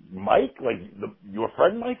like, Mike? Like, your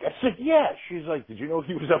friend Mike? I said, yeah. She's like, did you know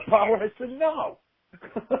he was on Power? I said, no.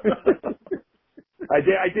 I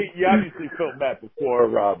think you obviously filmed that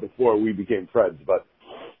before we became friends, but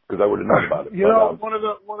because I would have known about it. You know, one of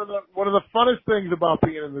the funnest things about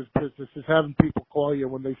being in this business is having people call you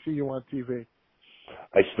when they see you on TV.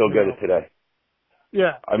 I still get it today.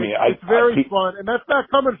 Yeah. I mean, it's very fun, and that's not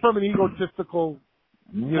coming from an egotistical.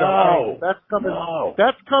 No, that's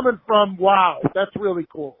coming from wow. That's really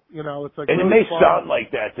cool. You know, it's like, and really it may fun. sound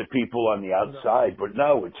like that to people on the outside, but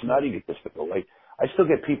no, it's not egotistical. Like I still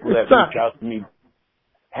get people that reach out to me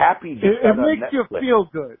happy. It makes you feel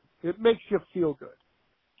good. It makes you feel good.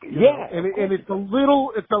 And it's a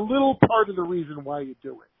little part of the reason why you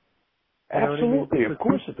do it. Absolutely, of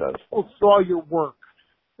course it does. People saw your work,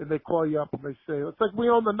 and they call you up and they say, it's like We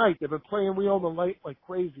Own the Night. They've been playing We Own the Night like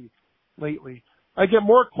crazy lately. I get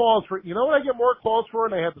more calls for, you know what I get more calls for,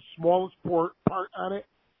 and I had the smallest part on it?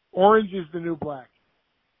 Orange is the New Black.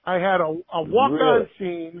 I had a walk-on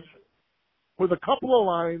scene with a couple of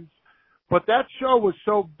lines, but that show was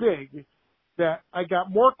so big that I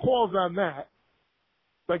got more calls on that.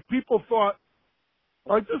 Like, people thought,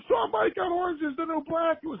 I just saw Mike on Orange is the New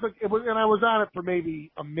Black. And I was on it for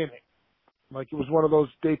maybe a minute. Like, it was one of those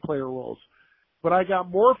day player roles. But I got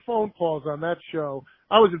more phone calls on that show.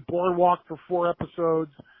 I was at Boardwalk for 4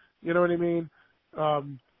 episodes. You know what I mean?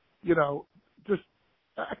 You know, just,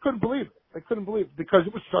 I couldn't believe it. Because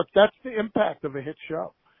it was that's the impact of a hit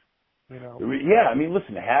show. You know? Yeah, I mean,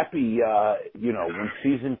 listen, Happy, you know, when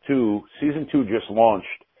season two just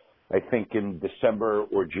launched, I think in December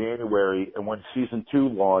or January, and when season 2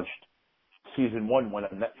 launched, season 1 went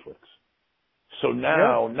on Netflix. So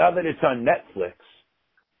now that it's on Netflix,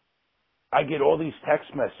 I get all these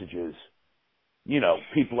text messages, you know,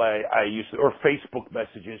 people I used to, or Facebook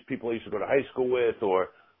messages, people I used to go to high school with, or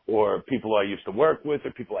people I used to work with,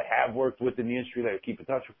 or people I have worked with in the industry that I keep in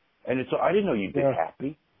touch with. And it's, I didn't know you did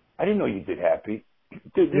Happy. I didn't know you did Happy.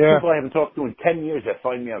 There's people I haven't talked to in 10 years that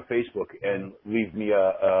find me on Facebook and leave me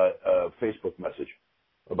a Facebook message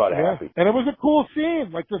about Happy. And it was a cool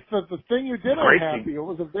scene. Like the thing you did on Happy, scene. it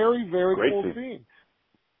was a very, very Great cool scene. scene.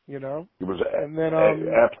 You know? It was and then,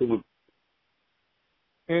 absolute.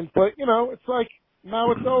 but, you know, it's like,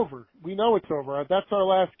 Now it's over. We know it's over. That's our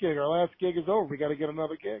last gig. Our last gig is over. We got to get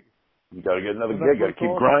another gig. You got to get another gig. Got to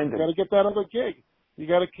keep grinding. You got to get that other gig. You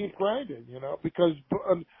got to keep grinding, because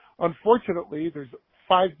unfortunately there's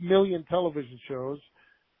 5 million television shows,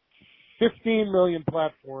 15 million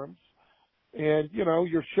platforms, and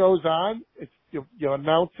your show's on. You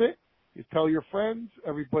announce it. You tell your friends.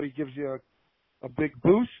 Everybody gives you a big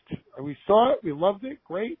boost. We saw it. We loved it.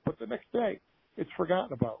 Great. But the next day, it's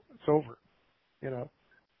forgotten about. It's over.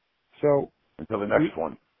 So until the next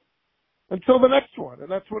one. Until the next one, and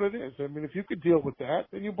that's what it is. I mean, if you could deal with that,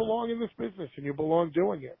 then you belong in this business and you belong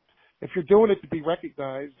doing it. If you're doing it to be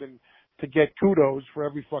recognized and to get kudos for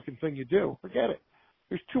every fucking thing you do, forget it.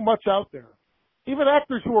 There's too much out there. Even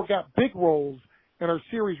actors who have got big roles and are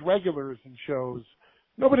series regulars in shows,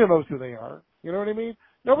 nobody knows who they are. You know what I mean?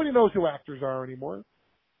 Nobody knows who actors are anymore.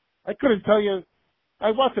 I couldn't tell you.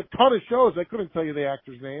 I watch a ton of shows. I couldn't tell you the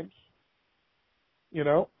actors' names. They're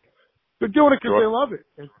doing it because they love it.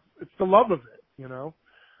 It's the love of it,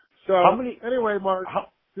 So anyway, Mark,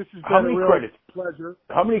 this has been a real pleasure.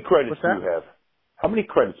 How many credits do you have? How many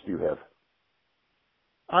credits do you have?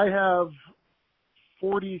 I have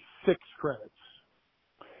 46 credits.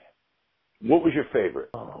 What was your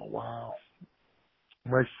favorite? Oh wow.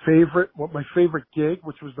 My favorite gig,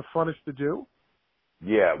 which was the funnest to do?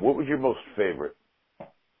 Yeah, what was your most favorite?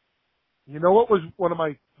 You know what was one of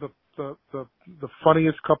the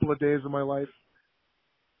funniest couple of days of my life?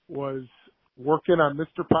 Was working on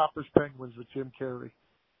Mr. Popper's Penguins with Jim Carrey.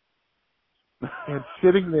 And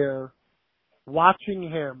sitting there watching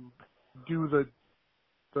him do the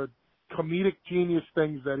comedic genius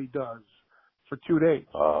things that he does for 2 days.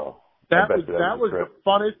 Oh. That was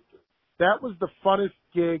the funnest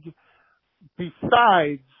gig.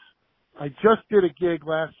 Besides, I just did a gig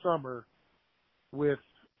last summer with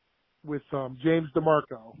James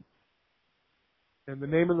DeMarco. And the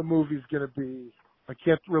name of the movie is going to be, I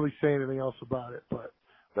can't really say anything else about it, but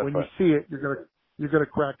when you see it, you're gonna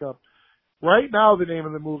crack up. Right now, the name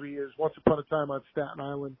of the movie is Once Upon a Time on Staten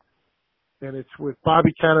Island, and it's with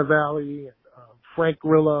Bobby Cannavale and Frank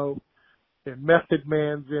Grillo, and Method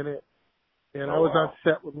Man's in it. And I was on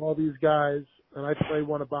set with all these guys, and I played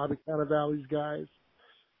one of Bobby Cannavale's guys.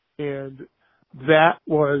 And that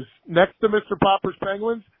was, next to Mr. Popper's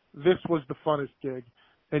Penguins, this was the funnest gig.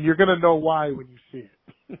 And you're going to know why when you see it.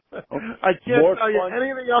 I can't tell you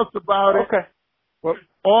anything else about it. Okay. But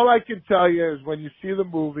all I can tell you is when you see the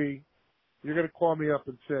movie, you're going to call me up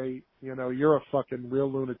and say, you're a fucking real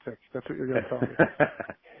lunatic. That's what you're going to tell me.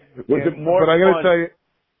 Was it more But I'm going to tell you.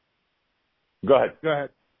 Go ahead. Go ahead.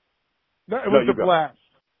 No, it was a blast.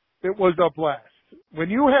 It was a blast. When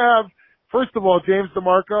you have, first of all, James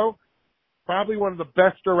DeMarco, probably one of the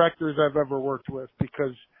best directors I've ever worked with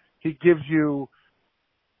because he gives you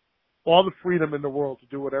all the freedom in the world to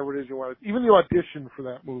do whatever it is you want. Even the audition for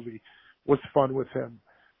that movie was fun with him.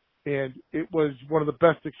 And it was one of the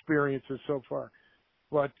best experiences so far.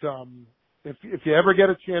 But if you ever get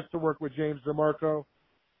a chance to work with James DeMarco,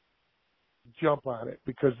 jump on it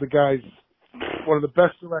because the guy's one of the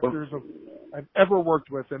best directors I've ever worked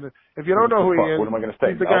with. And if you don't know who he is, what am I going to say?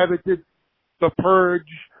 He's the guy that did The Purge.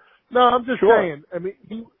 No, I'm just saying. I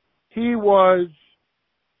mean, he was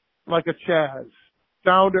like a Chaz.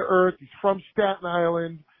 Down to earth. He's from Staten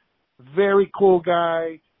Island. Very cool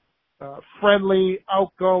guy. Friendly,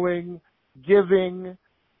 outgoing, giving.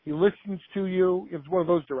 He listens to you. He's one of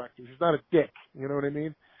those directors. He's not a dick. You know what I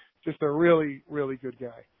mean? Just a really, really good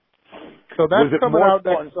guy. So that's coming out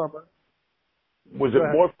next summer. Was it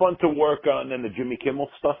more fun to work on than the Jimmy Kimmel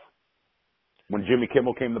stuff? When Jimmy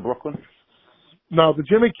Kimmel came to Brooklyn? No, the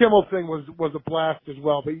Jimmy Kimmel thing was a blast as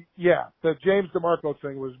well. But yeah, the James DeMarco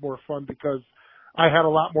thing was more fun because I had a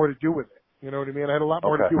lot more to do with it. You know what I mean? I had a lot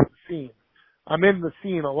more to do with the scene. I'm in the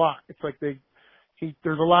scene a lot. It's like there's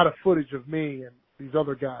a lot of footage of me and these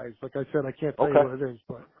other guys. Like I said, I can't tell you what it is,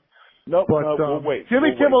 but we'll wait. Jimmy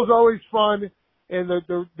Kimmel's always fun, and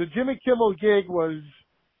the Jimmy Kimmel gig was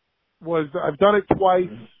I've done it twice,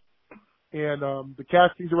 and the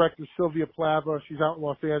casting director Sylvia Plava, she's out in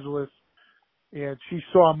Los Angeles, and she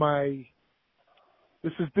saw my.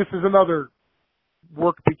 This is another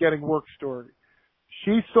begetting work story.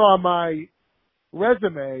 She saw my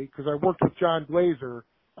resume because I worked with John Glazer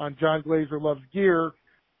on John Glazer Loves Gear,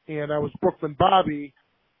 and I was Brooklyn Bobby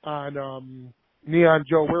on Neon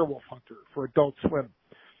Joe Werewolf Hunter for Adult Swim.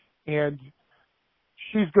 And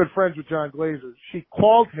she's good friends with John Glazer. She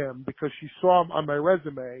called him because she saw him on my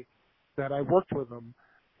resume that I worked with him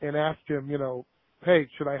and asked him, hey,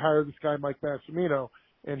 should I hire this guy, Mike Massimino?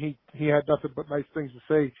 And he had nothing but nice things to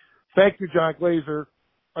say. Thank you, John Glazer.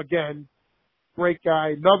 Again, great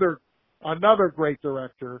guy. Another another great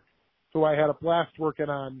director who I had a blast working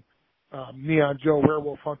on Neon Joe,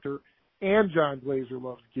 Werewolf Hunter, and John Glazer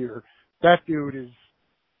Loves Gear. That dude is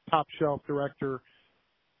top shelf director,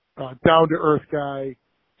 down to earth guy,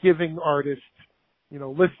 giving artist,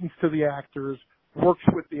 listens to the actors, works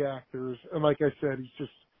with the actors, and like I said, he's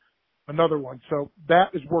just another one. So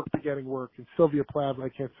that is work begetting work. And Sylvia Plath, I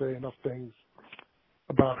can't say enough things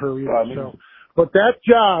about her either. But that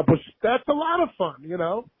job that's a lot of fun,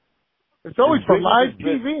 It's always for live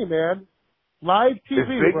TV, man. Live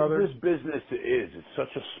TV, brother. As big as this business is, it's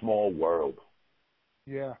such a small world.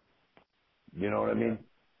 Yeah. You know what I mean?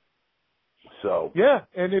 So. Yeah,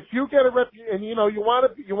 and if you get and you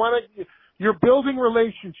want to, you're building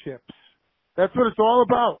relationships. That's what it's all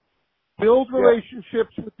about. Build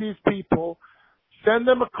relationships with these people. Send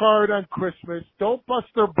them a card on Christmas. Don't bust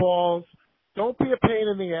their balls. Don't be a pain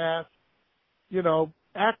in the ass.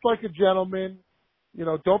 Act like a gentleman.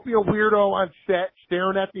 Don't be a weirdo on set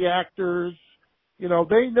staring at the actors. They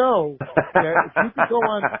know that if you can go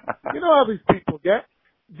on, how these people get.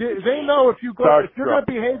 They know if you're going to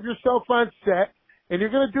behave yourself on set and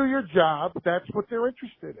you're going to do your job, that's what they're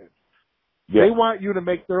interested in. Yeah. They want you to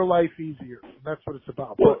make their life easier. That's what it's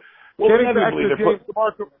about. Well, getting back to James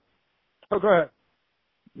DeMarco. Oh, go ahead.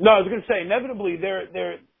 No, I was going to say, inevitably,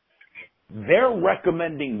 they're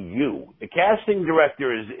recommending you. The casting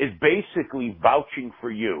director is basically vouching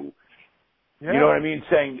for you. Yeah. You know what I mean?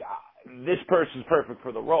 Saying, this person's perfect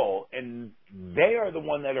for the role. And they are the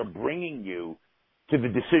one that are bringing you to the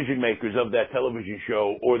decision makers of that television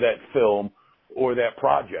show or that film or that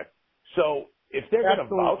project. So if they're going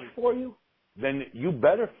to vouch for you, then you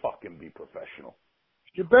better fucking be professional.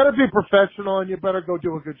 You better be professional and you better go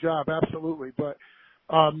do a good job. Absolutely. But,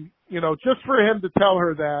 just for him to tell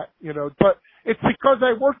her that, but it's because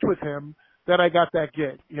I worked with him that I got that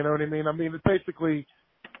gig. You know what I mean? I mean, it's basically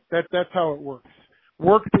that's how it works.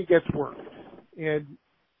 Work begets work. And,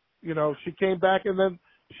 she came back and then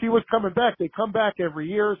she was coming back. They come back every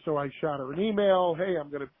year. So I shot her an email. Hey, I'm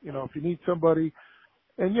going to, if you need somebody,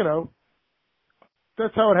 and,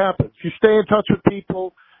 that's how it happens. You stay in touch with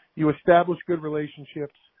people. You establish good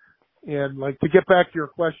relationships. And to get back to your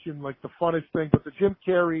question, the funnest thing, but the Jim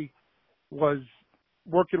Carrey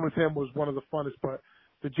working with him was one of the funnest, but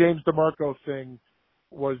the James DeMarco thing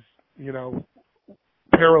was,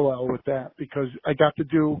 parallel with that because I got to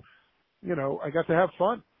do, I got to have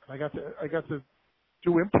fun. I got to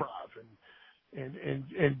do improv and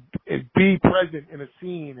be present in a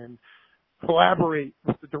scene and collaborate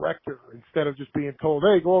with the director instead of just being told,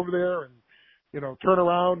 hey, go over there and, turn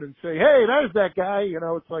around and say, hey, there's that guy.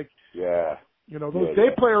 It's like, those day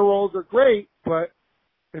player roles are great, but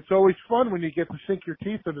it's always fun when you get to sink your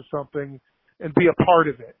teeth into something and be a part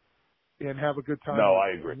of it and have a good time. No,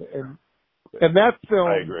 I agree. And that film,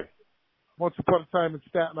 I agree. Once Upon a Time in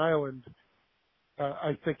Staten Island,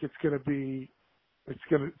 I think it's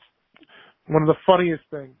one of the funniest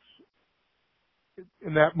things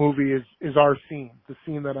in that movie is our scene, the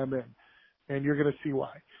scene that I'm in. And you're going to see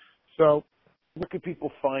why. So, where can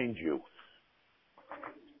people find you?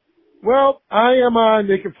 Well,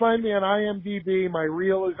 they can find me on IMDb. My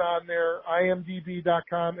reel is on there,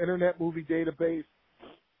 imdb.com, Internet Movie Database.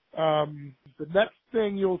 The next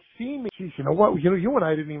thing you'll see me, geez, you know what? You and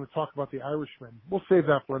I didn't even talk about The Irishman. We'll save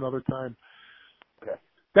that for another time. Okay.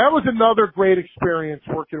 That was another great experience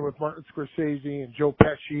working with Martin Scorsese and Joe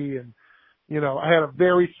Pesci. And, I had a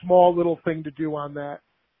very small little thing to do on that.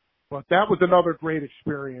 But that was another great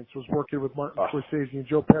experience, was working with Martin Scorsese and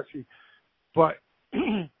Joe Pesci. But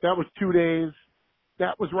that was 2 days.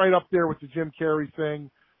 That was right up there with the Jim Carrey thing.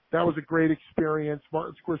 That was a great experience.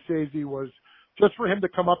 Martin Scorsese was, just for him to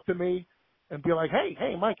come up to me and be like,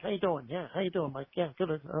 hey, Mike, how you doing? Yeah, how you doing, Mike? Yeah,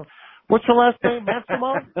 good. What's your last name,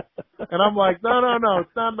 Massimo? And I'm like, no,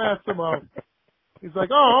 it's not Massimo. He's like,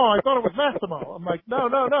 oh, I thought it was Massimo. I'm like,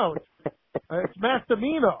 no, it's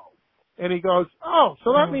Massimino. And he goes, oh,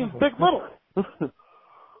 so that means Big Little.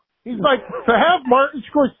 He's like, to have Martin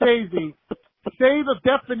Scorsese say the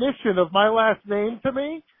definition of my last name to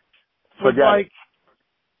me was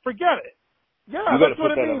forget it. Yeah, that's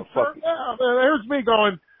what it means. Yeah, there's me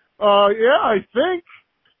going, yeah, I think.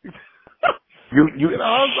 I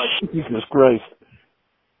was like, Jesus Christ.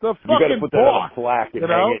 The fucking boss. You got to put that on a plaque and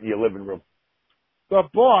hang it in your living room. The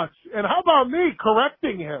boss. And how about me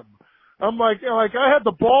correcting him? I'm like I had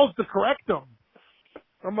the balls to correct him.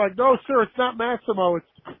 I'm like, no, sir, it's not Massimo,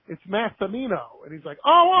 it's Massimino. And he's like,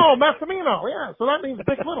 oh, Massimino, yeah, so that means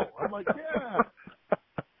Big Little. I'm like, yeah.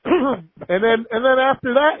 and then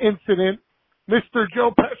after that incident, Mr.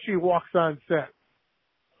 Joe Pesci walks on set.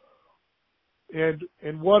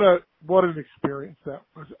 And what an experience that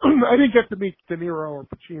was. I didn't get to meet De Niro or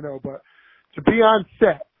Pacino, but to be on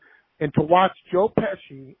set and to watch Joe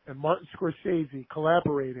Pesci and Martin Scorsese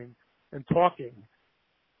collaborating and talking,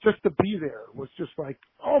 just to be there was just like,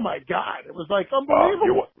 oh my God, it was like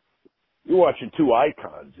unbelievable. You're watching two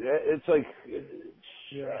icons. It's like,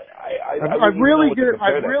 I've really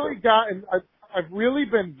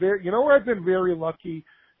been very, you know where I've been very lucky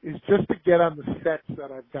is just to get on the sets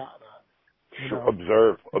that I've gotten on. You know?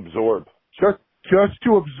 Absorb. Just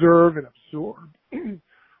to observe and absorb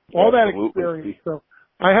all that experience. So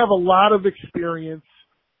I have a lot of experience,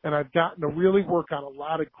 and I've gotten to really work on a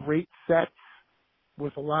lot of great sets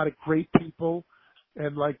with a lot of great people,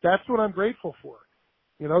 and like that's what I'm grateful for.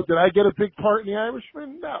 You know, did I get a big part in The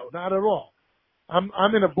Irishman? No, not at all. I'm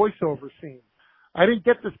in a voiceover scene. I didn't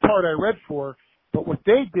get this part I read for, but what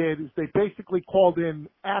they did is they basically called in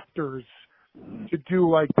actors to do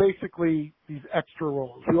like basically these extra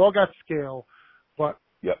roles. We all got scale, but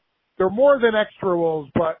they're more than extra roles,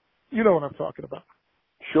 but you know what I'm talking about.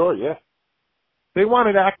 Sure, yeah. They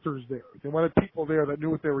wanted actors there. They wanted people there that knew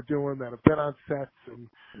what they were doing, that have been on sets and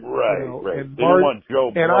right. And they didn't want Joe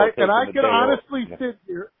I can honestly sit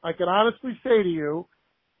here. I can honestly say to you,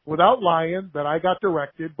 without lying, that I got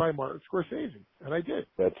directed by Martin Scorsese, and I did.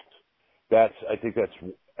 I think that's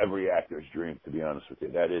every actor's dream, to be honest with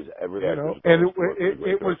you. That is every actor's dream. And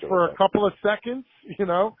it was for a couple of seconds, you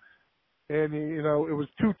know, and it was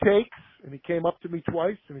 2 takes, and he came up to me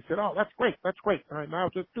twice, and he said, "Oh, that's great. All right, now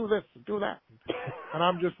just do this and do that." And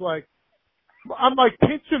I'm like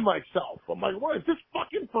pinching myself. I'm like, what, is this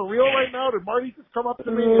fucking for real right now? Did Marty just come up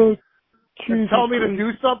to me and tell me to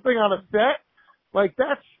do something on a set? Like,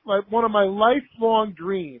 that's like one of my lifelong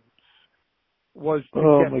dreams was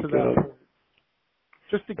to get to that point.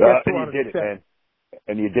 Just to get to on a set.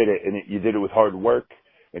 And you did it, man. And you did it. And you did it with hard work,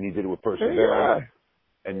 and you did it with perseverance. Yeah.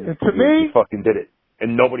 And to me, you fucking did it.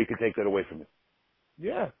 And nobody could take that away from you.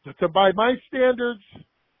 Yeah. By my standards,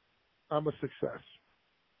 I'm a success.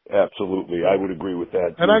 Absolutely. I would agree with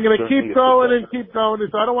that. And I'm going to keep going and keep going.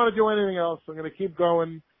 So I don't want to do anything else. I'm going to keep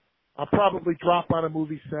going. I'll probably drop on a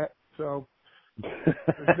movie set. So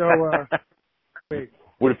there's no wait.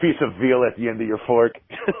 With a piece of veal at the end of your fork.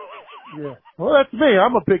 Yeah. Well, that's me.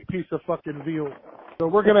 I'm a big piece of fucking veal. So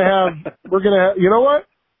we're gonna have. You know what?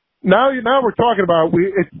 Now we're talking about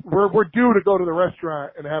we're due to go to the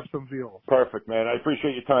restaurant and have some veal. Perfect, man. I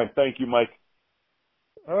appreciate your time. Thank you, Mike.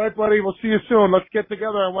 All right, buddy. We'll see you soon. Let's get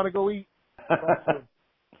together. I want to go eat.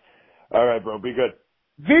 All right, bro. Be good.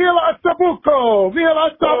 Veal Atabuco! Veal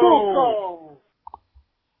Atabuco!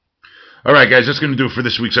 All right, guys, that's going to do it for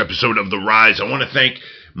this week's episode of The Rise. I want to thank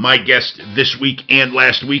my guest this week and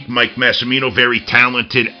last week, Mike Massimino, very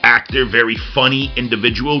talented actor, very funny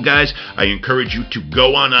individual, guys. I encourage you to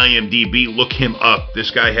go on IMDb, look him up.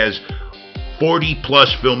 This guy has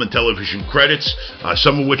 40-plus film and television credits,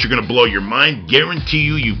 some of which are going to blow your mind. Guarantee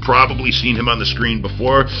you've probably seen him on the screen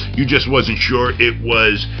before. You just wasn't sure it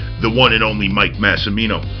was the one and only Mike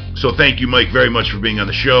Massimino. So thank you, Mike, very much for being on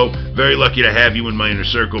the show. Very lucky to have you in my inner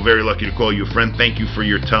circle. Very lucky to call you a friend. Thank you for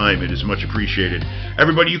your time. It is much appreciated.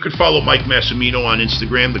 Everybody, you can follow Mike Massimino on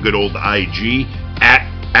Instagram, the good old IG, at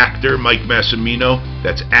actor Mike Massimino.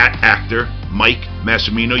 That's at actor Mike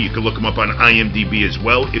Massimino. You can look him up on IMDb as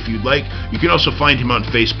well if you'd like. You can also find him on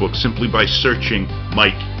Facebook simply by searching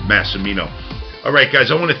Mike Massimino. All right, guys,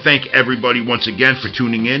 I want to thank everybody once again for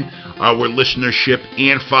tuning in. Our listenership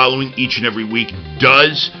and following each and every week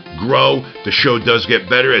does grow. The show does get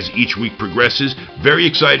better as each week progresses. Very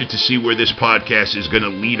excited to see where this podcast is going to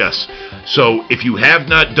lead us. So if you have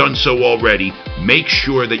not done so already, make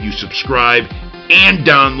sure that you subscribe and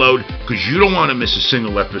download, because you don't want to miss a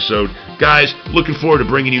single episode. Guys, looking forward to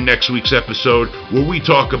bringing you next week's episode where we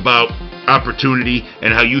talk about opportunity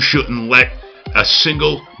and how you shouldn't let a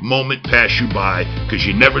single moment pass you by, because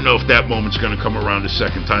you never know if that moment's going to come around a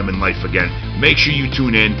second time in life again. Make sure you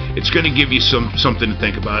tune in. It's going to give you something to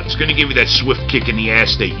think about. It's going to give you that swift kick in the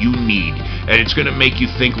ass that you need, and it's going to make you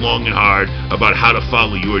think long and hard about how to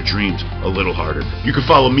follow your dreams a little harder. You can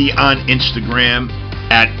follow me on Instagram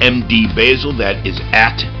at MD Basil. That is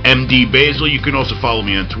at MD Basil. You can also follow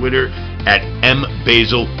me on Twitter at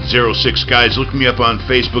MBasil06. Guys, look me up on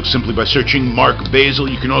Facebook simply by searching Mark Basil.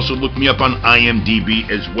 You can also look me up on IMDb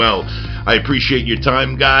as well. I appreciate your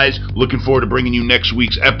time, guys. Looking forward to bringing you next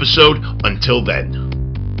week's episode. Until then.